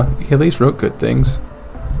don't know. He at least wrote good things.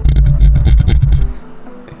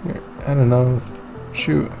 Here, I don't know.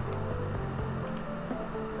 Shoot.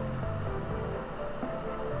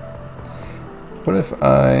 What if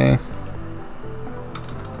I...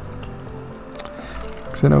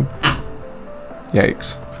 Because I know...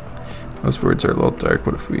 Yikes. Those words are a little dark.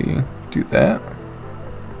 What if we do that?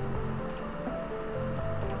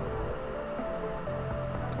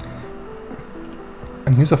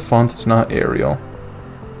 And here's a font that's not Arial.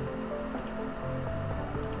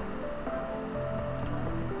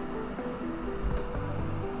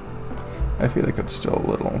 I feel like that's still a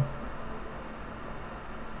little...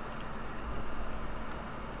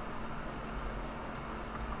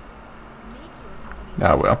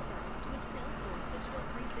 Ah, well.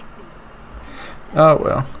 Oh,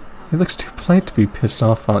 well. He looks too polite to be pissed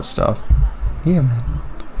off about stuff. Yeah, man.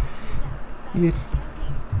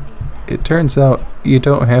 It turns out you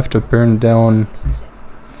don't have to burn down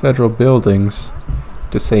federal buildings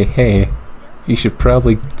to say, hey, you should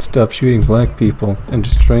probably stop shooting black people and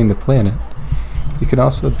destroying the planet. You can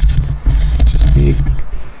also just be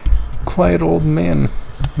a quiet old man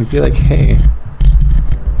and be like, hey,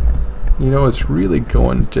 you know what's really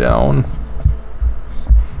going down?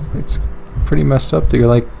 It's pretty messed up. They're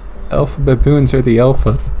like, alpha baboons are the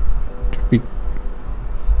alpha.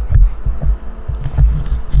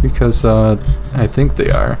 Because I think they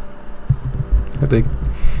are. I think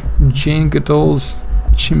Jane Goodall's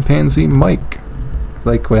chimpanzee Mike,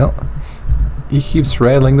 like, well, he keeps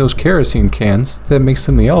rattling those kerosene cans. That makes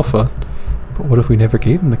them the alpha. But what if we never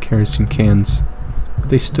gave him the kerosene cans? Would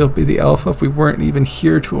they still be the alpha if we weren't even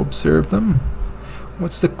here to observe them?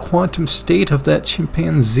 What's the quantum state of that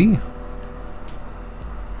chimpanzee?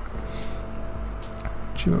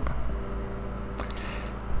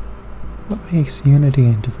 What makes unity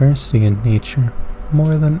and diversity in nature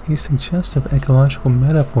more than a suggestive ecological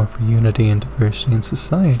metaphor for unity and diversity in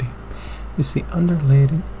society is the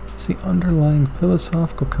underlying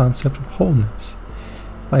philosophical concept of wholeness.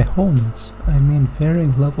 By wholeness, I mean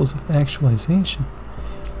varying levels of actualization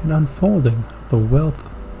and unfolding of the wealth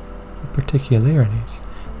of particularities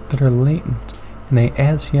that are latent in a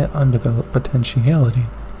as-yet undeveloped potentiality.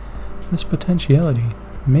 This potentiality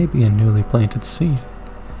may be a newly planted seed,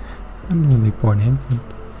 a newly born infant,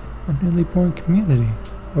 a newly born community,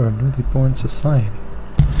 or a newly born society.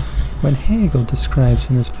 When Hegel describes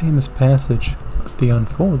in his famous passage the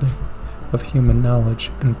unfolding of human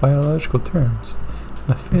knowledge in biological terms,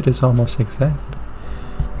 the fit is almost exact.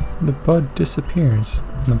 The bud disappears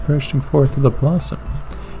in the bursting forth of the blossom,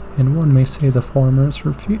 and one may say the former is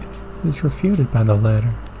refuted by the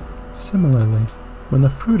latter. Similarly, when the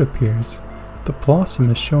fruit appears, the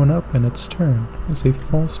blossom is shown up in its turn as a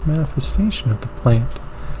false manifestation of the plant.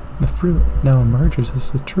 The fruit now emerges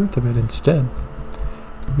as the truth of it instead.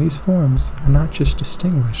 These forms are not just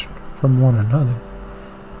distinguished from one another,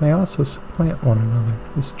 they also supplant one another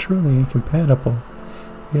as truly incompatible,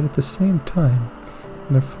 yet at the same time,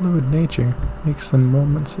 their fluid nature makes them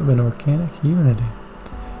moments of an organic unity,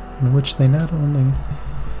 in which they not only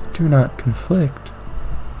do not conflict,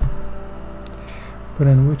 but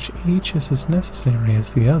in which each is as necessary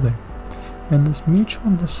as the other, and this mutual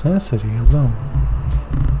necessity alone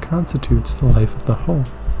constitutes the life of the whole.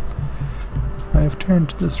 I have turned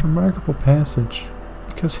to this remarkable passage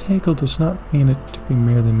because Hegel does not mean it to be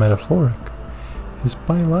merely metaphoric. His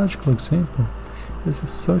biological example is a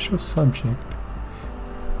social subject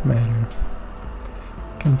matter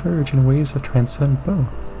converge in ways that transcend both.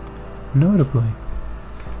 Notably,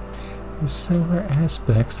 as similar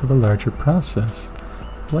aspects of a larger process,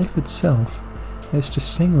 life itself, as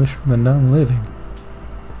distinguished from the non-living,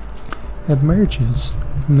 emerges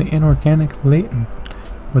from the inorganic latent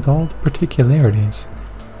with all the particularities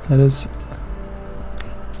that is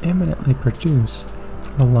eminently produced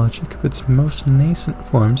from the logic of its most nascent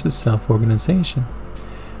forms of self-organization.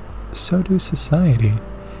 So do society,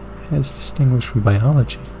 as distinguished from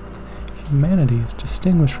biology, humanity is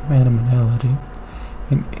distinguished from animality,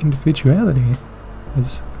 and individuality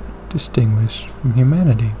is distinguished from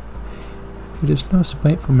humanity. It is no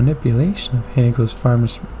spiteful manipulation of Hegel's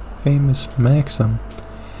famous maxim,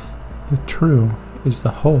 "The true is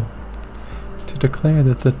the whole," to declare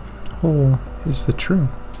that the whole is the true.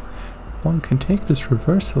 One can take this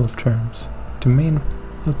reversal of terms to mean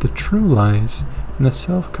that the true lies in the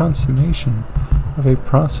self-consummation of a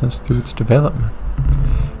process through its development,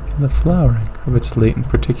 in the flowering of its latent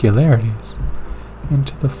particularities,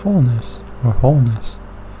 into the fullness or wholeness,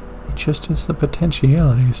 just as the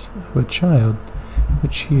potentialities of a child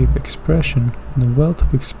achieve expression in the wealth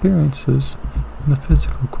of experiences and the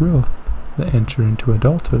physical growth that enter into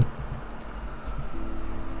adulthood.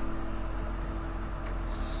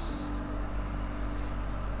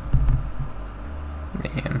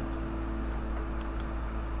 Man.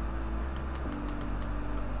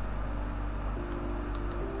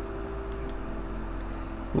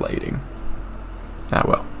 Lighting. Ah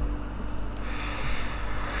well.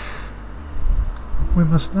 We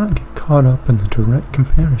must not get caught up in the direct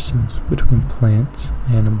comparisons between plants,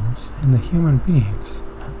 animals, and the human beings,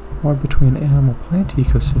 or between animal-plant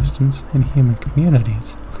ecosystems and human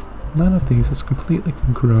communities. None of these is completely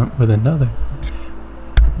congruent with another.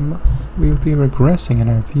 We would be regressing in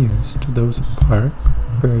our views to those of Park,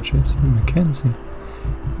 Burgess, and Mackenzie,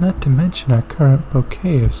 not to mention our current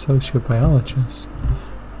bouquet of sociobiologists,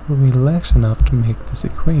 were we lax enough to make this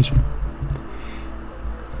equation.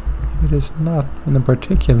 It is not in the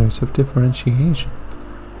particulars of differentiation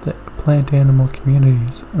that plant-animal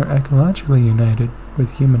communities are ecologically united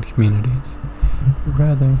with human communities, but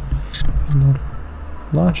rather in the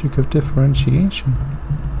logic of differentiation,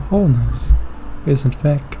 wholeness is in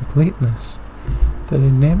fact completeness. The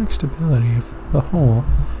dynamic stability of the whole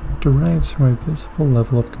derives from a visible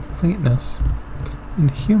level of completeness in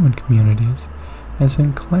human communities, as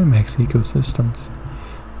in climax ecosystems.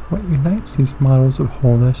 What unites these models of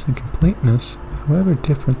wholeness and completeness, however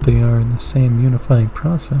different they are in the same unifying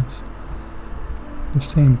process, the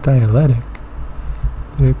same dialectic,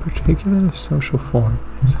 that a particular social form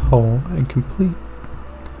is whole and complete.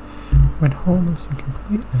 When wholeness and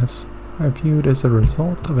completeness are viewed as a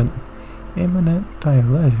result of an immanent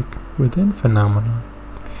dialectic within phenomena,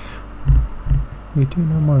 we do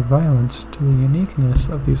no more violence to the uniqueness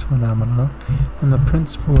of these phenomena than the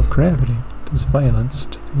principle of gravity does violence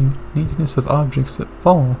to the uniqueness of objects that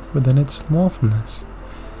fall within its lawfulness.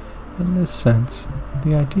 In this sense,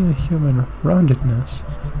 the ideal human roundedness,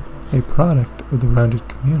 a product of the rounded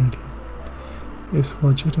community, is the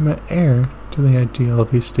legitimate heir to the ideal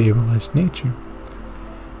of a stabilized nature,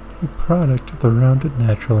 a product of the rounded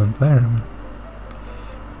natural environment.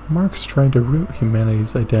 Marx tried to root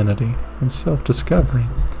humanity's identity in self-discovery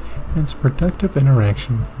and its productive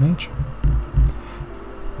interaction with nature.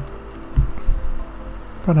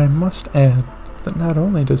 But I must add that not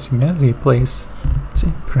only does humanity place its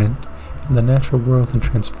imprint in the natural world and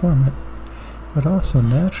transform it, but also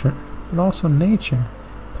nature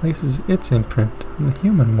places its imprint in the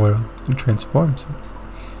human world and transforms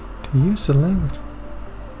it. To use the language...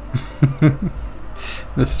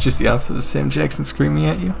 This is just the opposite of Sam Jackson screaming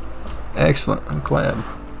at you? Excellent, I'm glad.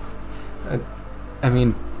 I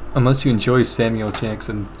mean, unless you enjoy Samuel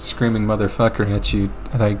Jackson screaming motherfucker at you,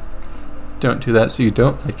 and I don't do that so you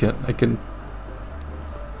don't like it, I can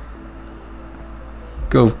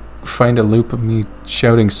go find a loop of me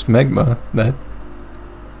shouting smegma.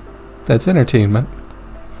 That's entertainment.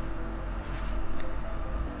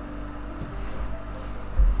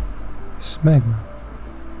 Smegma.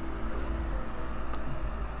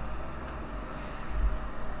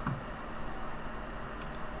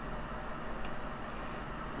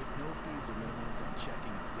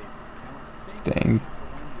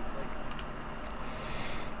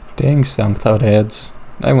 Dang SoundCloud ads.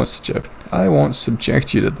 I won't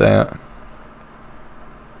subject you to that.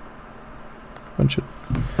 Bunch of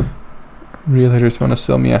realtors want to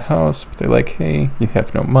sell me a house, but they're like, hey, you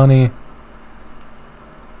have no money.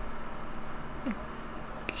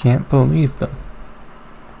 Can't believe them.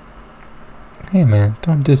 Hey man,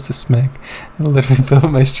 don't diss the smeg. I literally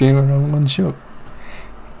built my stream around one joke.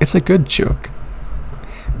 It's a good joke.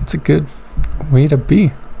 It's a good way to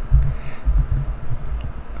be.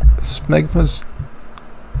 Smegma's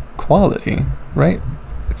quality, right?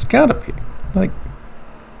 It's gotta be. Like,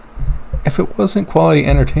 if it wasn't quality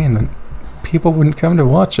entertainment, people wouldn't come to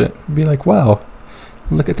watch it. It'd be like, wow,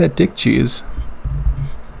 look at that dick cheese.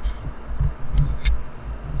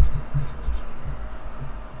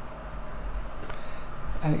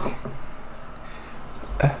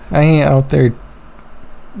 I ain't out there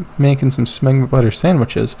making some smegma butter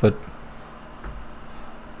sandwiches, but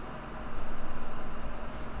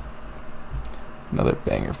another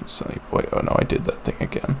banger from Sonny Boy. Oh no, I did that thing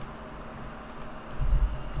again.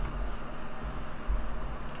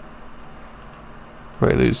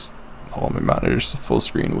 Where I lose all my monitors to full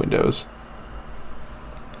screen windows.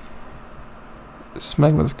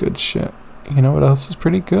 Smegma's good shit. You know what else is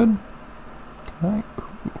pretty good?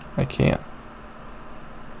 I can't.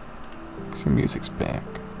 Because your music's back.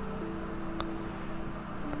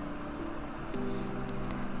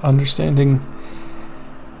 Understanding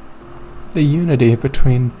the unity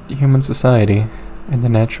between human society and the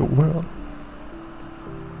natural world.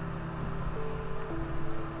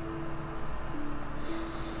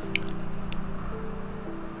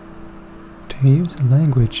 To use a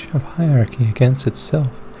language of hierarchy against itself,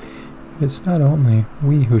 it is not only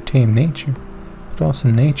we who tame nature, but also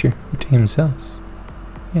nature who tames us.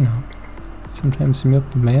 You know, sometimes you milk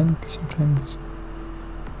the man, sometimes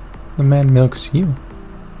the man milks you.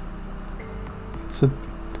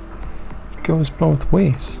 It goes both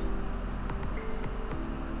ways.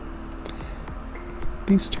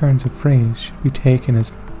 These turns of phrase should be taken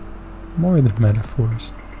as more than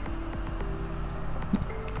metaphors.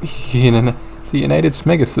 The United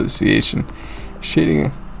Smeg Association,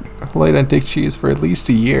 shading light on dick cheese for at least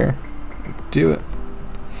a year. Do it.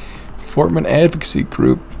 Form an advocacy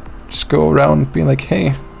group. Just go around being like,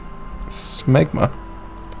 hey, smegma,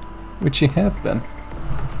 which you have been.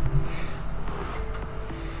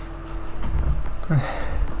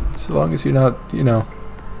 So long as you're not, you know,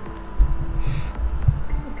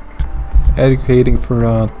 advocating for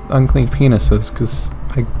unclean penises, because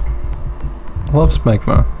I love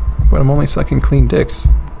smegma. But I'm only sucking clean dicks.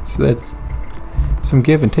 So that's some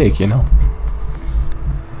give and take, you know?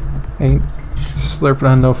 I ain't slurping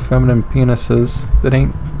on no feminine penises that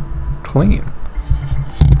ain't clean.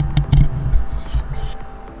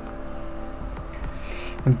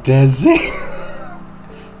 And Desi,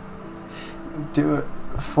 do it.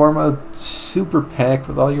 Form a super PAC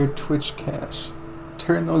with all your Twitch cash.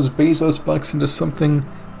 Turn those Bezos bucks into something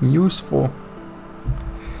useful.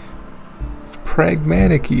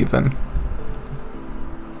 Pragmatic, even.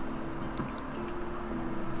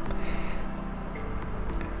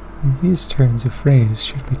 These turns of phrase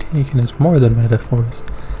should be taken as more than metaphors.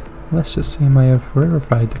 Let's just assume I have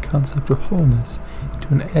rarefied the concept of wholeness to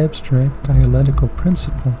an abstract dialectical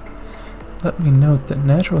principle. Let me note that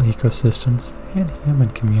natural ecosystems and human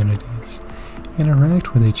communities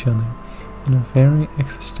interact with each other in very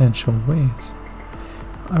existential ways.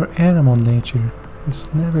 Our animal nature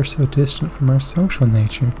is never so distant from our social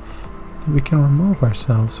nature that we can remove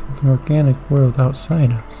ourselves from the organic world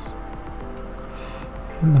outside us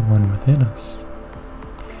and the one within us.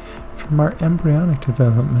 From our embryonic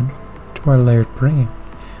development to our layered brain,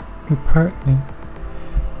 we partly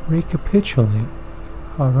recapitulate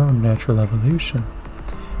our own natural evolution.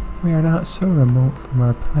 We are not so remote from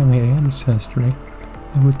our primate ancestry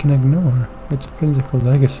that we can ignore its physical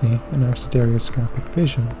legacy in our stereoscopic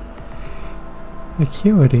vision.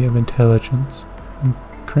 Acuity of intelligence and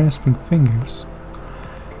grasping fingers.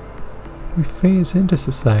 We phase into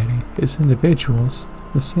society as individuals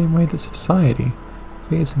the same way that society,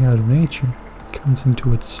 phasing out of nature, comes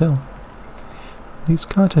into itself. These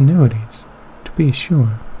continuities, to be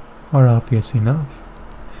sure, are obvious enough.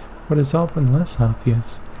 What is often less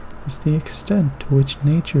obvious is the extent to which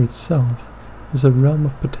nature itself is a realm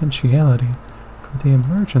of potentiality for the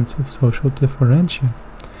emergence of social differentia.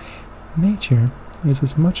 Nature is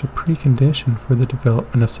as much a precondition for the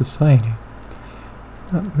development of society,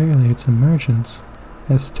 not merely its emergence,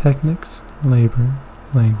 as technics, labor,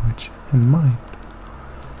 language, and mind.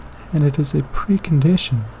 And it is a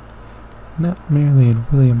precondition, not merely in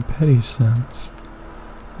William Petty's sense,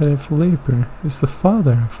 that if labor is the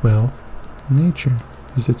father of wealth, nature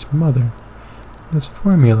is its mother. This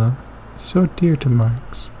formula, so dear to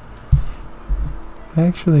Marx,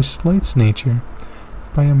 actually slights nature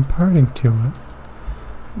by imparting to it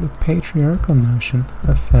the patriarchal notion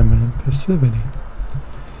of feminine passivity.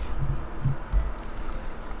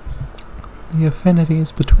 The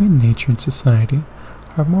affinities between nature and society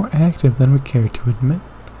are more active than we care to admit.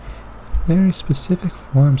 Very specific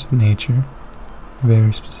forms of nature,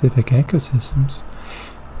 very specific ecosystems,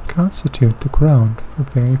 constitute the ground for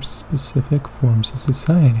very specific forms of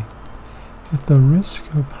society. At the risk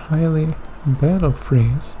of highly battle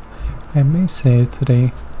phrase, I may say that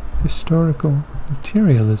a historical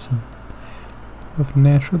materialism of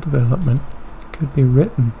natural development could be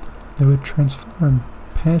written that would transform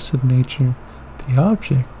passive nature, the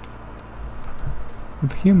object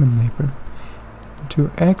of human labor,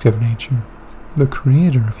 into active nature, the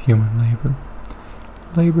creator of human labor.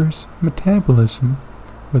 Labor's metabolism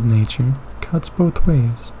with nature cuts both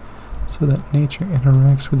ways, so that nature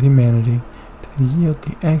interacts with humanity to yield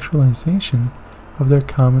the actualization of their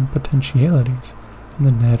common potentialities in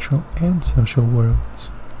the natural and social worlds.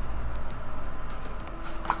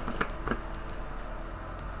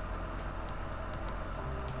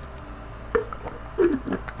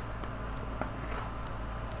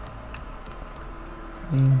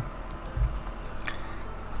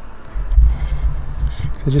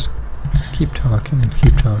 I just keep talking and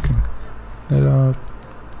keep talking. It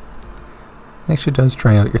actually does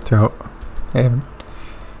dry out your throat. I haven't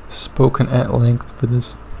spoken at length for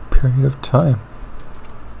this period of time.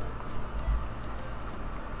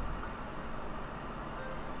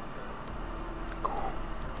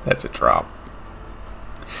 That's a drop.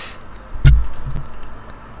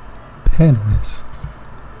 Penwis.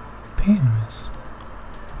 Penis.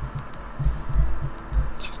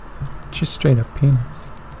 Just straight up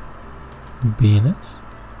penis. Venus?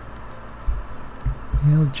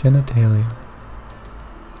 Male genitalia.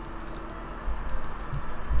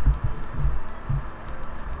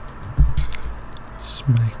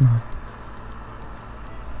 Smegma.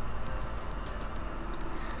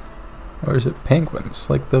 Or is it penguins?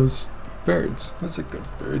 Like those birds. Those are good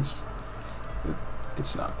birds.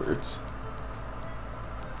 It's not birds.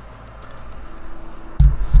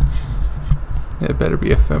 It better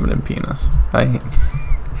be a feminine penis. I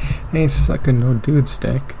ain't sucking no dude's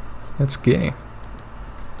dick. That's gay.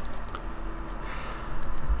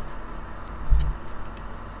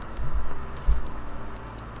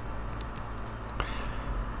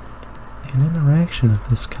 An interaction of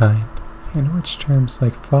this kind in which terms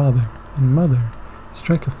like father and mother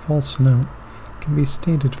strike a false note, can be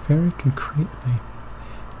stated very concretely.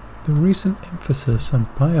 The recent emphasis on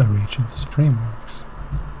bioregions frameworks.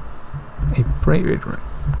 A bright red ring.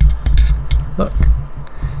 Look,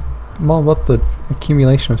 I'm all about the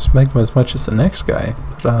accumulation of smegma as much as the next guy,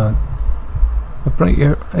 but a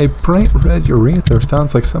bright red urethra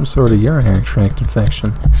sounds like some sort of urinary tract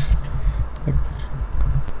infection. Like,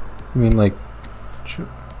 you mean like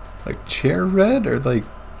chair red, or like,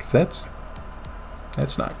 'cause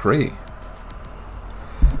that's not great.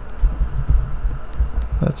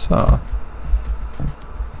 That's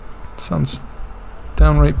sounds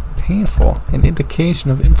downright painful, an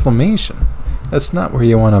indication of inflammation. That's not where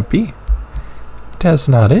you want to be. That's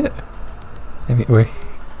not it. I mean,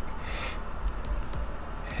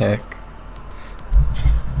 heck.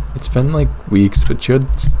 It's been like weeks, but Judd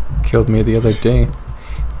killed me the other day.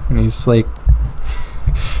 And he's like,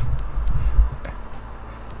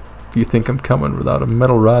 if you think I'm coming without a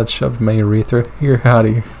metal rod shoved in my urethra, you're out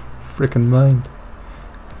of your freaking mind.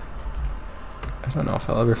 I don't know if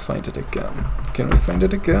I'll ever find it again. Can we find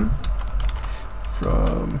it again?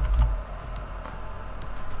 From...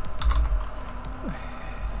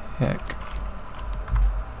 Heck.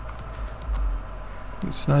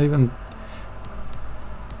 It's not even...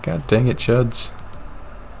 God dang it, Chuds.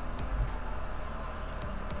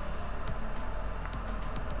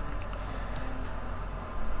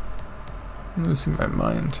 I'm losing my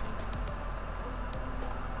mind.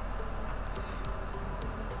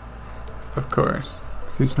 Of course.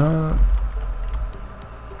 He's not...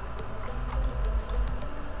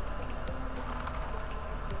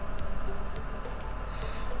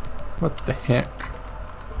 What the heck?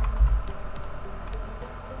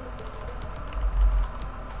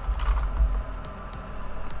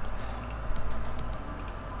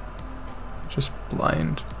 Just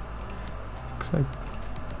blind. 'Cause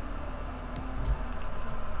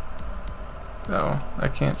I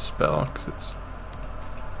can't spell because it's...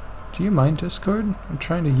 Do you mind, Discord? I'm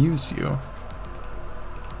trying to use you.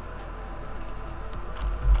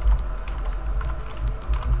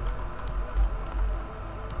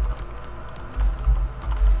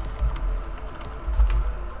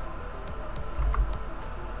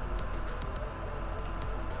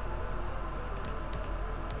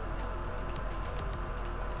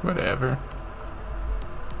 Whatever.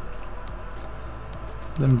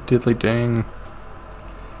 Them diddly dang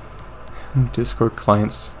Discord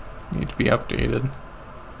clients need to be updated.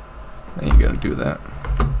 I ain't gonna do that.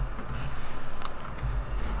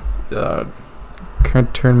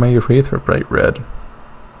 Can't turn my urethra bright red.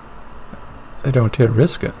 I don't dare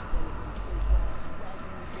risk it.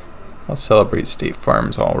 I'll celebrate State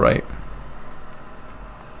Farm's alright.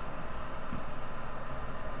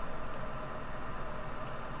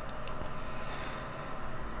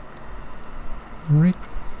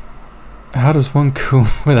 How does one go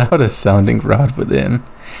without a sounding rod within?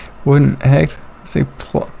 Wouldn't heck say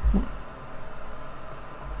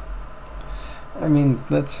I mean,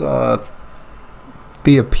 that's the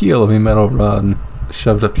appeal of a metal rod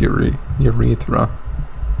shoved up your urethra.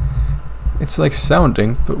 It's like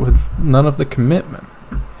sounding, but with none of the commitment.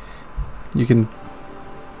 You can...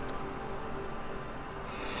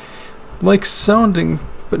 Like sounding,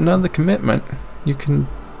 but none of the commitment. You can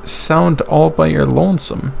sound all by your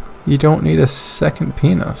lonesome. You don't need a second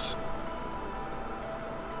penis.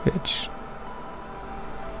 Bitch.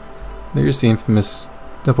 There's the infamous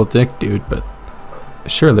double dick dude, but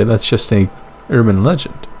surely that's just a urban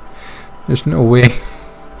legend. There's no way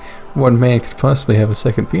one man could possibly have a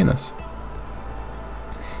second penis.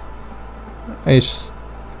 I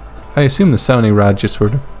assume the sounding rod just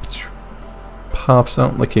sort of pops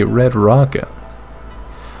out like a red rocket.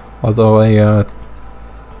 Although I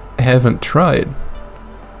haven't tried.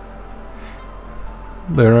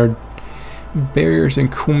 There are barriers in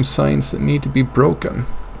cum science that need to be broken.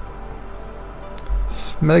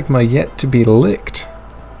 Smegma yet to be licked.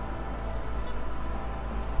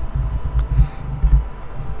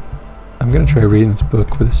 I'm gonna try reading this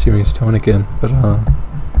book with a serious tone again, but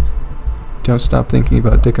don't stop thinking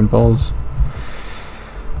about dick and balls.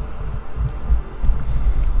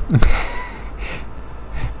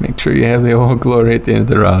 Make sure you have the old glory at the end of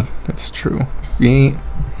the rod. That's true. You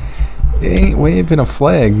ain't waving a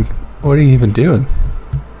flag. What are you even doing?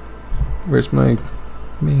 Where's my...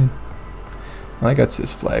 man? Well, I got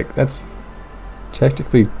this flag. That's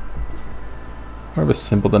technically more of a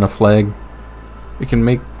symbol than a flag. We can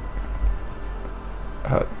make...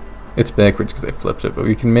 it's backwards because I flipped it, but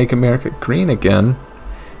we can make America green again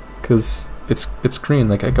because it's green,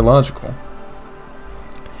 like ecological.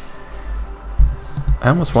 I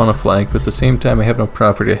almost want a flag, but at the same time I have no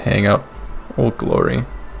property to hang up Old Glory.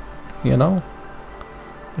 You know?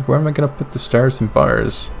 Like, where am I gonna put the stars and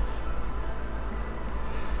bars?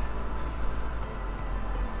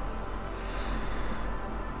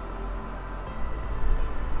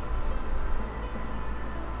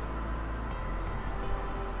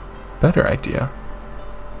 Better idea.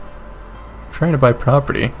 I'm trying to buy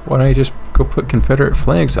property. Why don't I just go put Confederate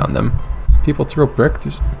flags on them? People throw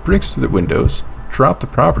bricks through the windows, drop the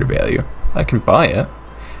property value. I can buy it,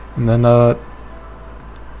 and then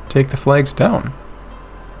take the flags down.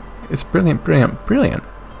 It's brilliant, brilliant, brilliant.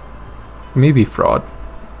 Maybe fraud.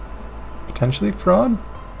 Potentially fraud?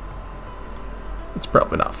 It's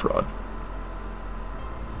probably not fraud.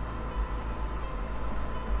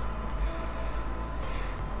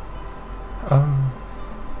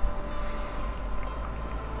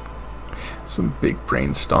 Some big brain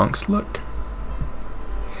stonks, look.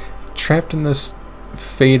 Trapped in this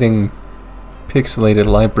fading, pixelated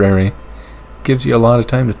library gives you a lot of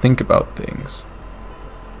time to think about things.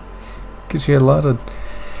 Gives you a lot of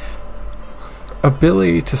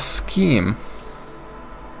ability to scheme.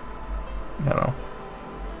 I don't know.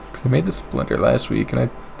 Because I made this blender last week and I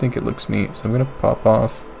think it looks neat, so I'm going to pop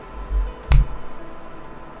off.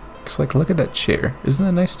 It's like, look at that chair. Isn't that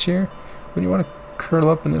a nice chair? Wouldn't you want to curl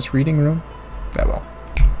up in this reading room? Ah, well.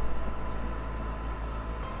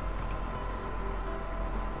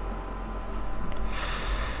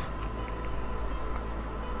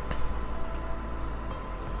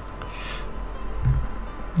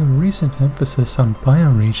 The recent emphasis on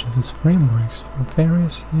bioregions as frameworks for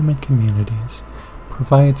various human communities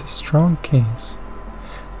provides a strong case.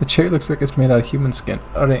 The chair looks like it's made out of human skin.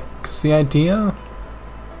 Alright, because the idea...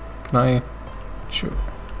 Can I... Sure.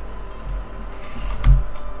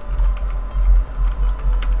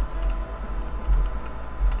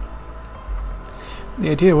 The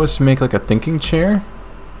idea was to make like a thinking chair.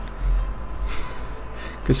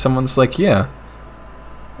 Because someone's like, yeah,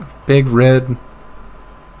 big red...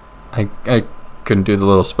 I couldn't do the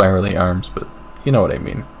little spirally arms, but you know what I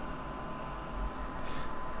mean.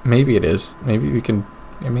 Maybe it is. Maybe we can...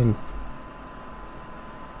 I mean...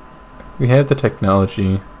 We have the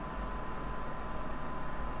technology.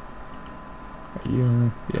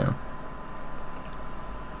 Yeah.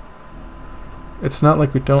 It's not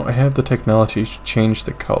like we don't have the technology to change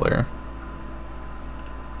the color.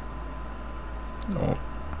 Oh.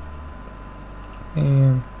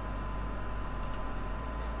 Man.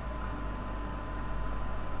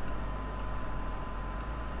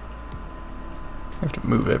 I have to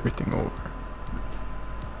move everything over.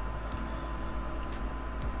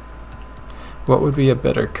 What would be a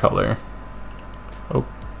better color? Oh,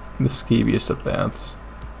 the skeeviest of baths.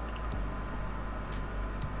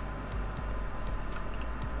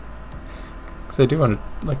 Because I do want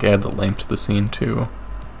to like add the lamp to the scene too.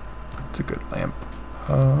 It's a good lamp.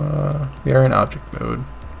 We are in object mode.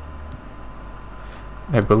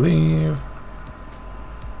 I believe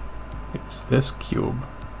it's this cube.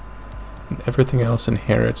 And everything else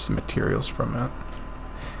inherits the materials from it.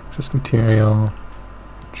 Just material.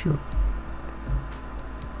 True.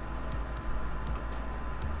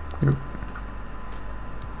 Yep.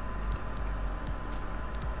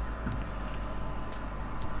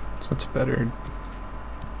 So what's better?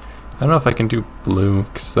 I don't know if I can do blue,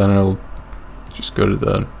 because then it'll just go to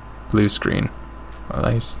the blue screen. Oh,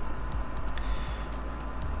 nice.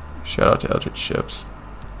 Shout out to Eldritch Ships.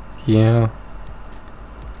 Yeah.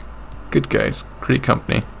 Good guys, great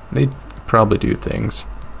company. They probably do things.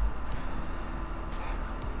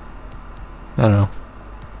 I don't know.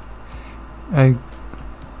 I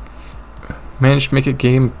managed to make a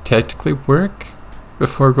game technically work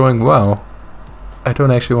before going, wow, I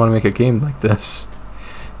don't actually want to make a game like this.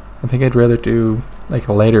 I think I'd rather do like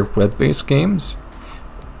later web-based games.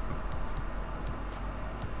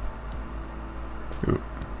 Ooh.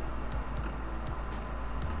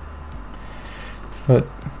 But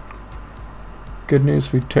good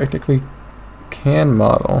news, we technically can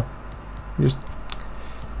model. Just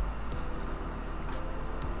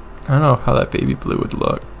I don't know how that baby blue would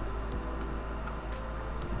look.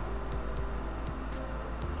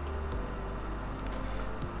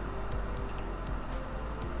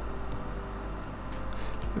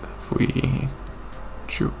 If we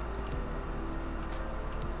shoot.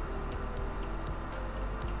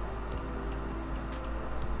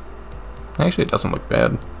 Actually, it doesn't look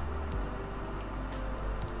bad.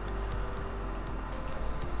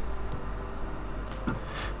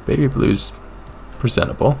 Baby blue's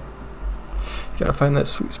presentable. You gotta find that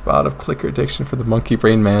sweet spot of clicker addiction for the monkey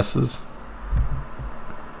brain masses.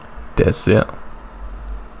 That's it.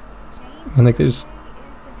 And like there's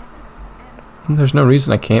There's no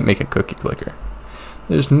reason I can't make a cookie clicker.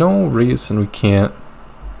 There's no reason we can't.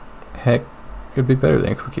 Heck, it'd be better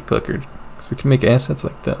than a cookie clicker, because we can make assets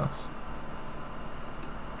like this.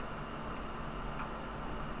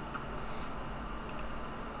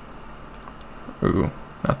 Ooh,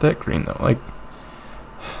 not that green though. Like,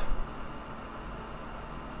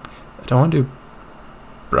 I don't want to do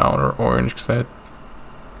brown or orange, because that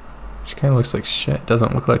just kind of looks like shit. It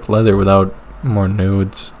doesn't look like leather without more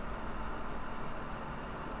nudes.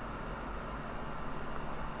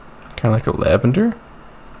 Kind of like a lavender.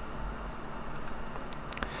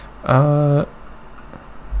 And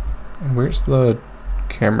where's the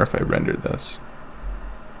camera if I render this?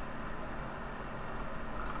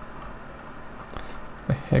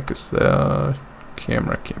 The heck is the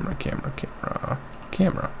camera?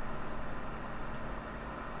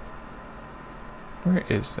 Where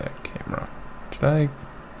is that camera?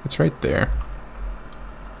 It's right there.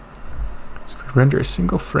 So if we render a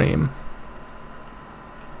single frame.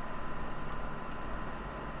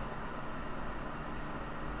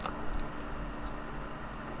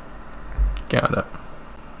 Got it.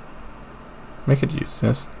 I could use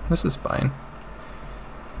this. This is fine.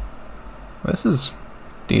 This is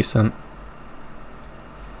decent.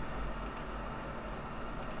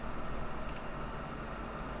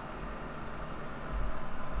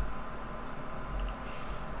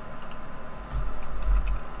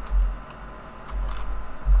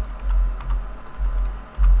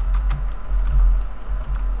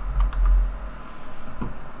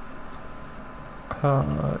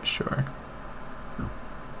 Sure.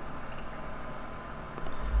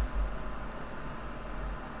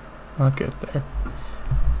 I'll get there.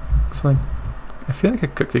 Looks like I feel like a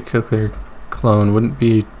cookie clicker clone wouldn't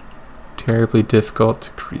be terribly difficult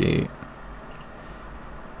to create.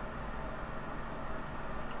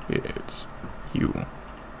 It's you.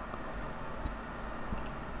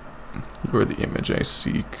 You are the image I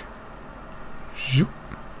seek. Zoop.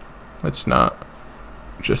 Let's not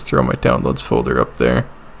just throw my downloads folder up there.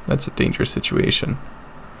 That's a dangerous situation.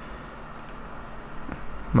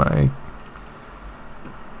 My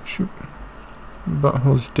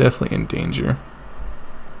butthole's definitely in danger.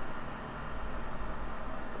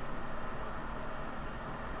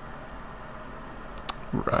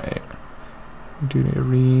 Right. Do need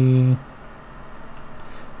to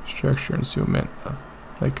restructure and zoom in.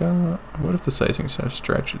 Like, what if the sizing instead of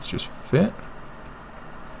stretch is just fit?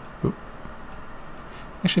 Oop.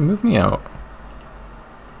 Actually, move me out.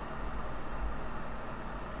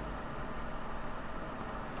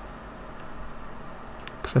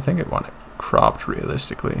 I think I'd want it cropped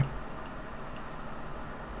realistically.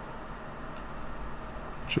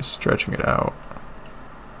 Just stretching it out.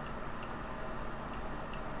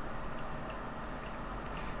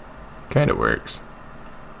 Kind of works.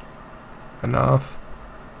 Enough.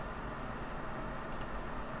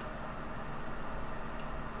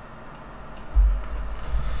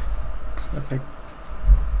 I think.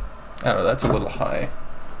 Oh, that's a little high.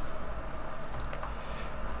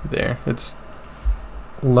 There. It's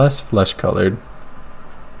less flesh colored.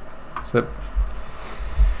 Is that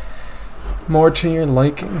more to your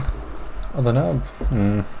liking? Although now,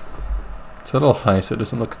 it's a little high, so it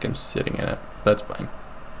doesn't look like I'm sitting in it. That's fine.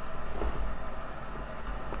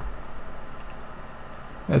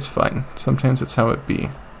 That's fine. Sometimes it's how it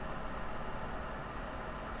be.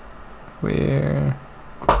 Where?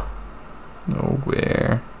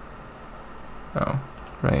 Nowhere. Oh,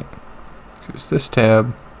 right. So it's this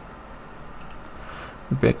tab.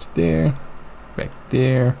 Back to there, back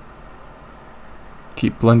there.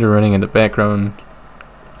 Keep Blender running in the background.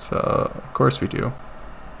 So, of course we do.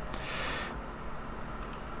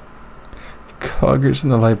 Coggers in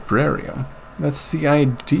the librarium. That's the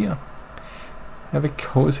idea. Have a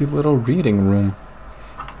cozy little reading room.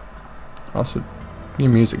 Also, your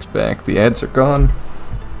music's back. The ads are gone.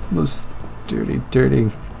 Those dirty,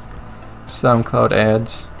 dirty SoundCloud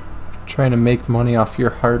ads. Trying to make money off your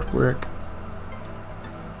hard work.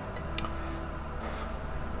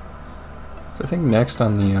 I think next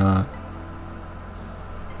on the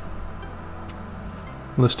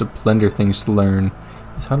list of Blender things to learn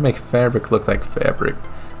is how to make fabric look like fabric,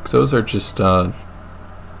 because those are just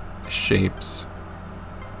shapes.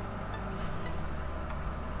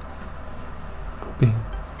 Bam.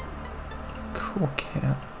 Cool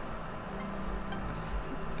cat.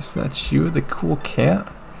 Is that you, the cool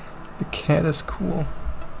cat? The cat is cool.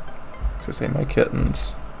 As I say, my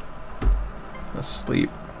kitten's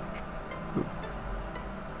asleep.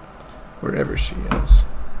 Wherever she is.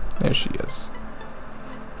 There she is.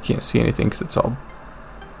 You can't see anything because it's all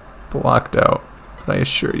blocked out. But I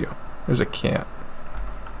assure you, there's a cat.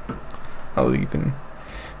 I'll even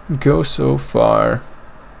go so far.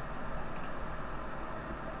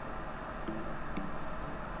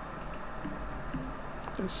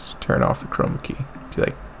 Just turn off the chroma key. Be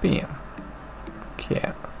like, bam.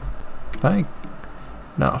 Cat. Can I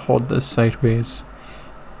not hold this sideways?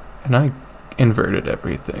 And I inverted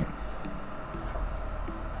everything.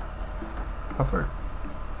 How far?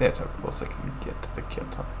 That's how close I can get to the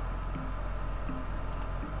kitten.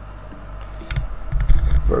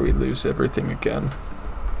 Before we lose everything again.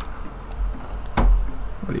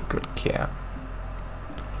 What a good cat.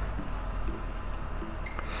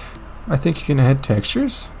 I think you can add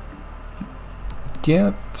textures.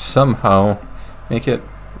 Yeah, somehow make it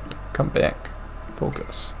come back.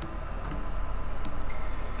 Focus.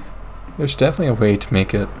 There's definitely a way to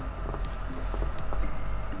make it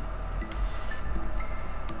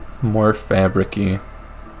more fabric-y.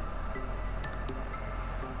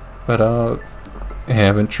 But I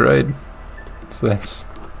haven't tried. So that's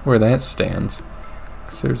where that stands.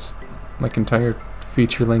 'Cause there's like entire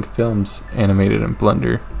feature-length films animated in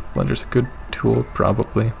Blender. Blender's a good tool,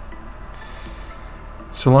 probably.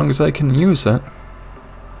 So long as I can use it.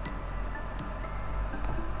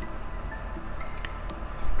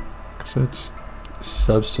 Because it's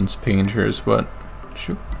Substance Painter is what...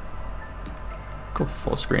 Shoot. Go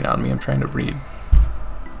full screen on me, I'm trying to read.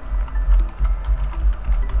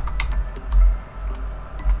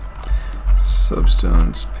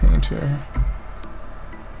 Substance Painter.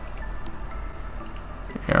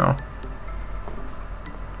 Yeah.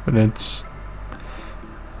 But it's...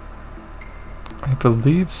 I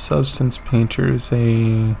believe Substance Painter is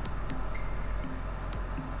a...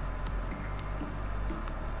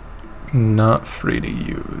 not free to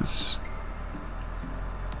use.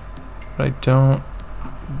 But I don't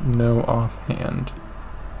know offhand.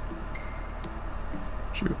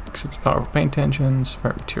 Because it's powerful paint engine,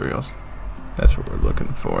 smart materials. That's what we're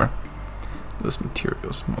looking for. Those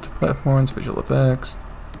materials. Multi-platforms, visual effects.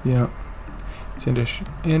 Yeah. It's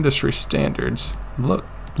industry standards. Look,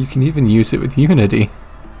 you can even use it with Unity.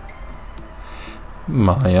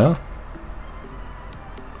 Maya.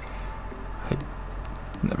 I've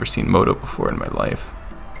never seen Modo before in my life.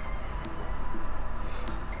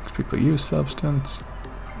 People use Substance.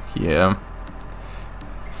 Yeah.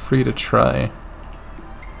 Free to try.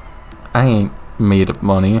 I ain't made of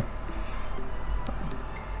money.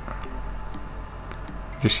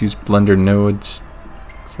 Just use Blender nodes.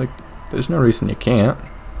 It's like, there's no reason you can't.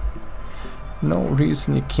 No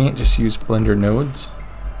reason you can't just use Blender nodes.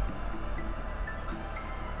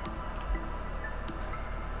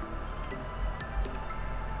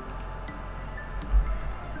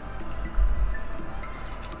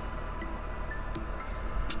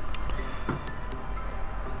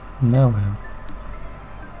 No,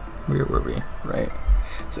 where were we? Right.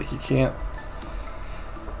 It's like you can't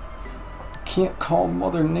call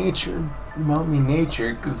Mother Nature Mommy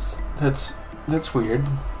Nature, because that's weird.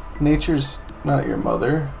 Nature's not your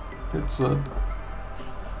mother. It's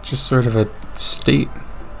just sort of a state,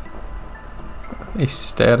 a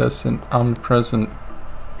status, an omnipresent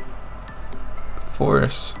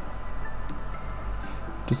force.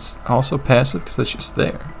 It's also passive because it's just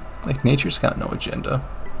there. Like, nature's got no agenda.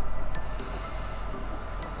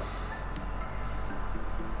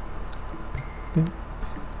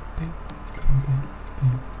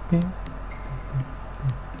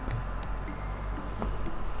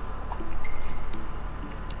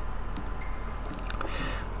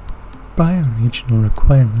 Bioregional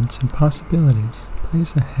requirements and possibilities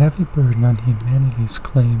place a heavy burden on humanity's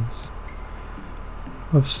claims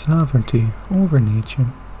of sovereignty over nature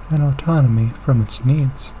and autonomy from its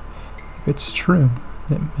needs. If it's true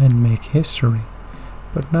that men make history,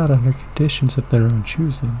 but not under conditions of their own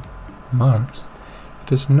choosing, Mars,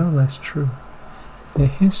 it is no less true that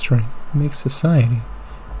history makes society,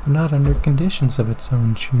 but not under conditions of its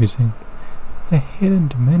own choosing. The hidden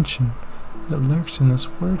dimension that lurks in this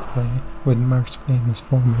wordplay with Marx's famous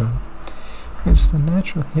formula is the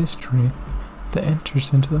natural history that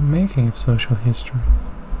enters into the making of social history,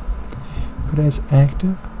 but as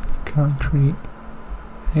active, concrete,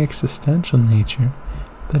 existential nature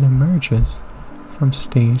that emerges from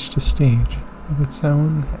stage to stage of its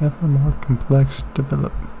own ever more complex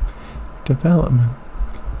development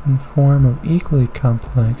in form of equally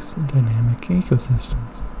complex and dynamic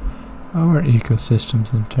ecosystems. Our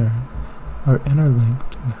ecosystems, in turn, are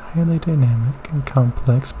interlinked in highly dynamic and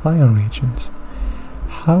complex bioregions.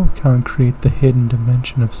 How concrete the hidden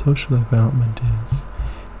dimension of social development is,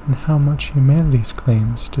 and how much humanity's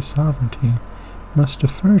claims to sovereignty must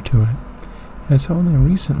defer to it, has only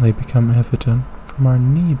recently become evident from our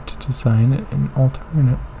need to design an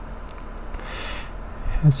alternate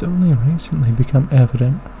has only recently become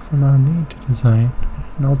evident from our need to design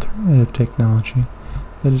an alternative technology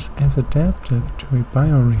that is as adaptive to a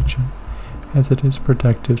bioregion as it is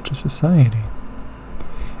productive to society.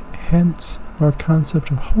 Hence, our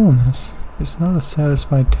concept of wholeness is not a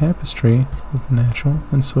satisfied tapestry of natural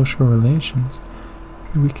and social relations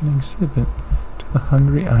that we can exhibit to the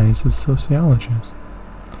hungry eyes of sociologists.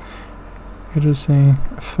 It is a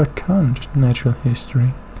fecund natural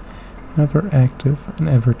history, ever active and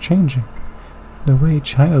ever changing, the way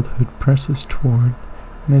childhood presses toward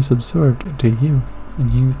and is absorbed into youth,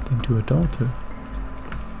 and youth into adulthood.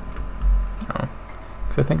 Oh,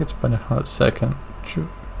 because I think it's been a hot second. Shoot.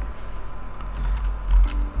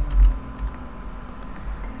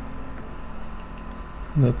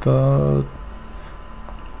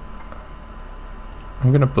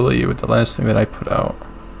 I'm gonna bully you with the last thing that I put out.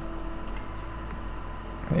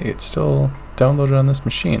 Hey, it's still downloaded on this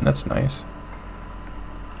machine. That's nice.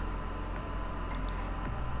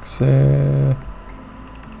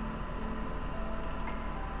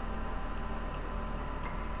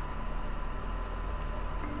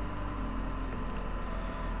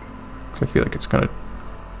 I feel like it's gonna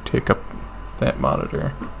take up that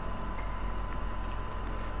monitor.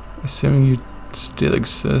 Assuming you still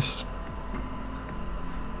exist.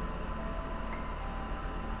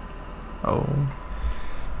 Oh,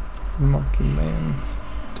 monkey man,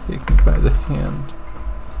 take me by the hand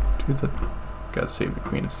to the. Gotta save the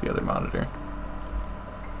queen. It's the other monitor.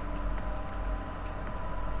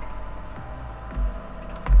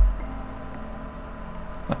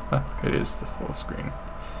 It is the full screen.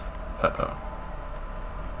 Uh-oh.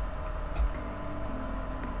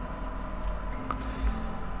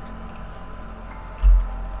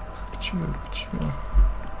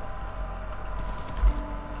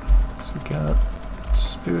 So we got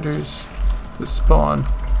spooters that spawn,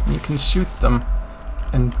 and you can shoot them,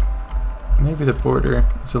 and maybe the border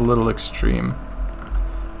is a little extreme.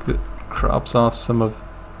 It crops off some of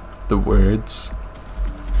the words.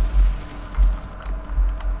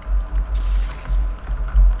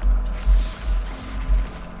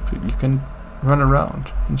 But you can run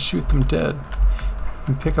around and shoot them dead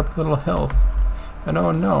and pick up little health. And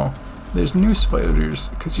oh no, there's new spiders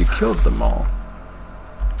because you killed them all.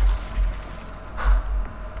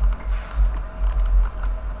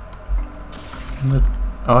 And the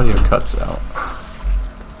audio cuts out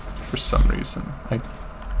for some reason. I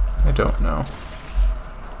don't know.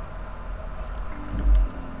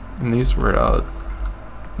 And these were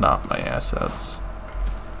not my assets.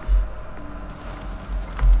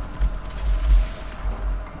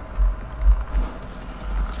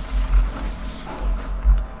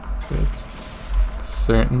 It's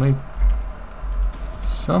certainly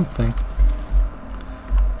something.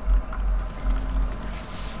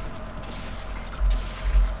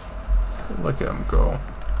 Look at him go.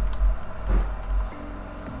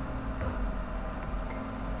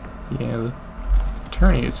 Yeah, the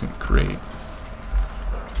attorney isn't great.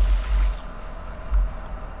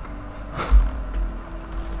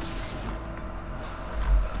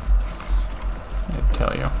 I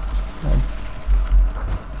tell you.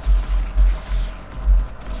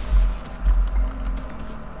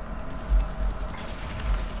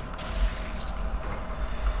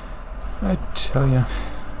 I tell you.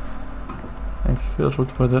 I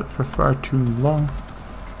fiddled with it for far too long,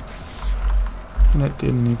 and it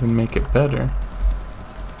didn't even make it better.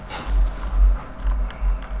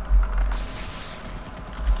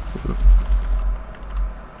 Ooh.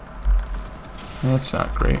 That's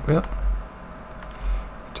not great. Well,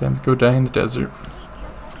 time to go die in the desert.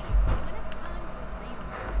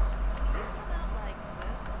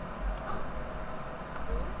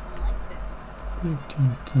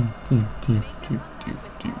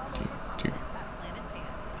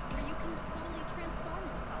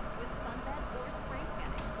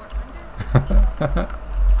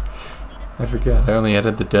 I forgot, I only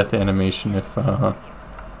added the death animation if you're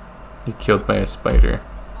killed by a spider.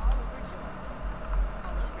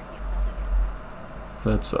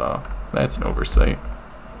 That's an oversight.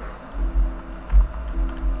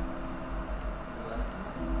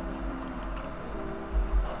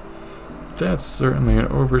 That's certainly an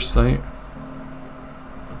oversight.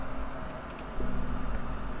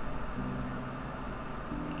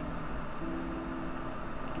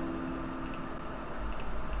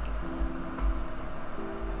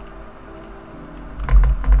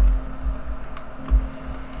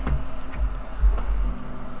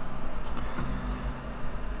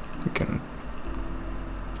 We can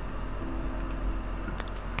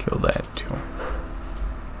kill that too.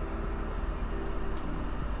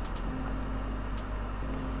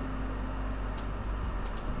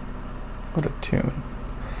 What a tune.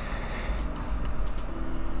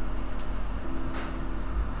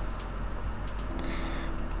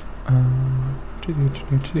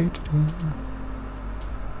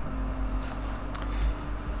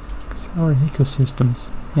 Our ecosystems,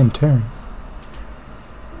 in turn.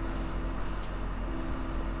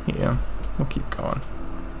 Yeah, we'll keep going.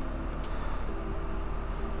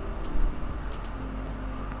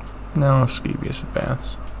 No scabious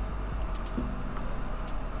baths.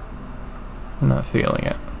 I'm not feeling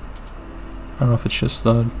it. I don't know if it's just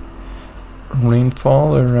the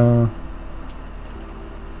rainfall or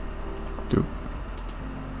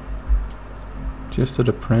just a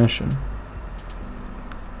depression.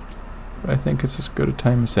 But I think it's as good a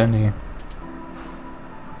time as any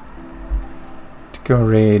to go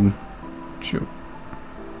raid. Shoot.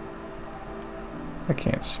 I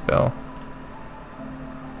can't spell.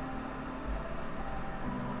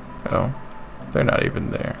 Oh, they're not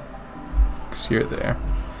even there. 'Cause you're there.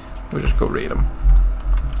 We'll just go raid them.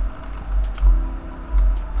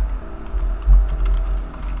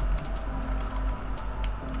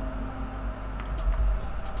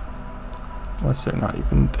 Unless they're not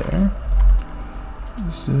even there.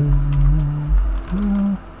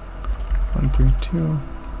 132.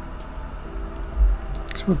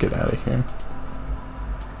 So we'll get out of here.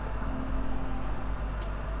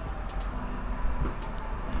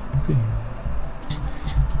 Bing.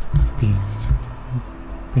 Bing.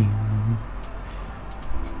 Bing.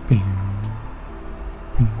 Bing.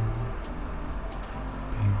 Bing.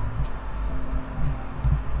 Bing.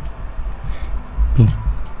 Bing.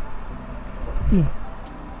 Yeah.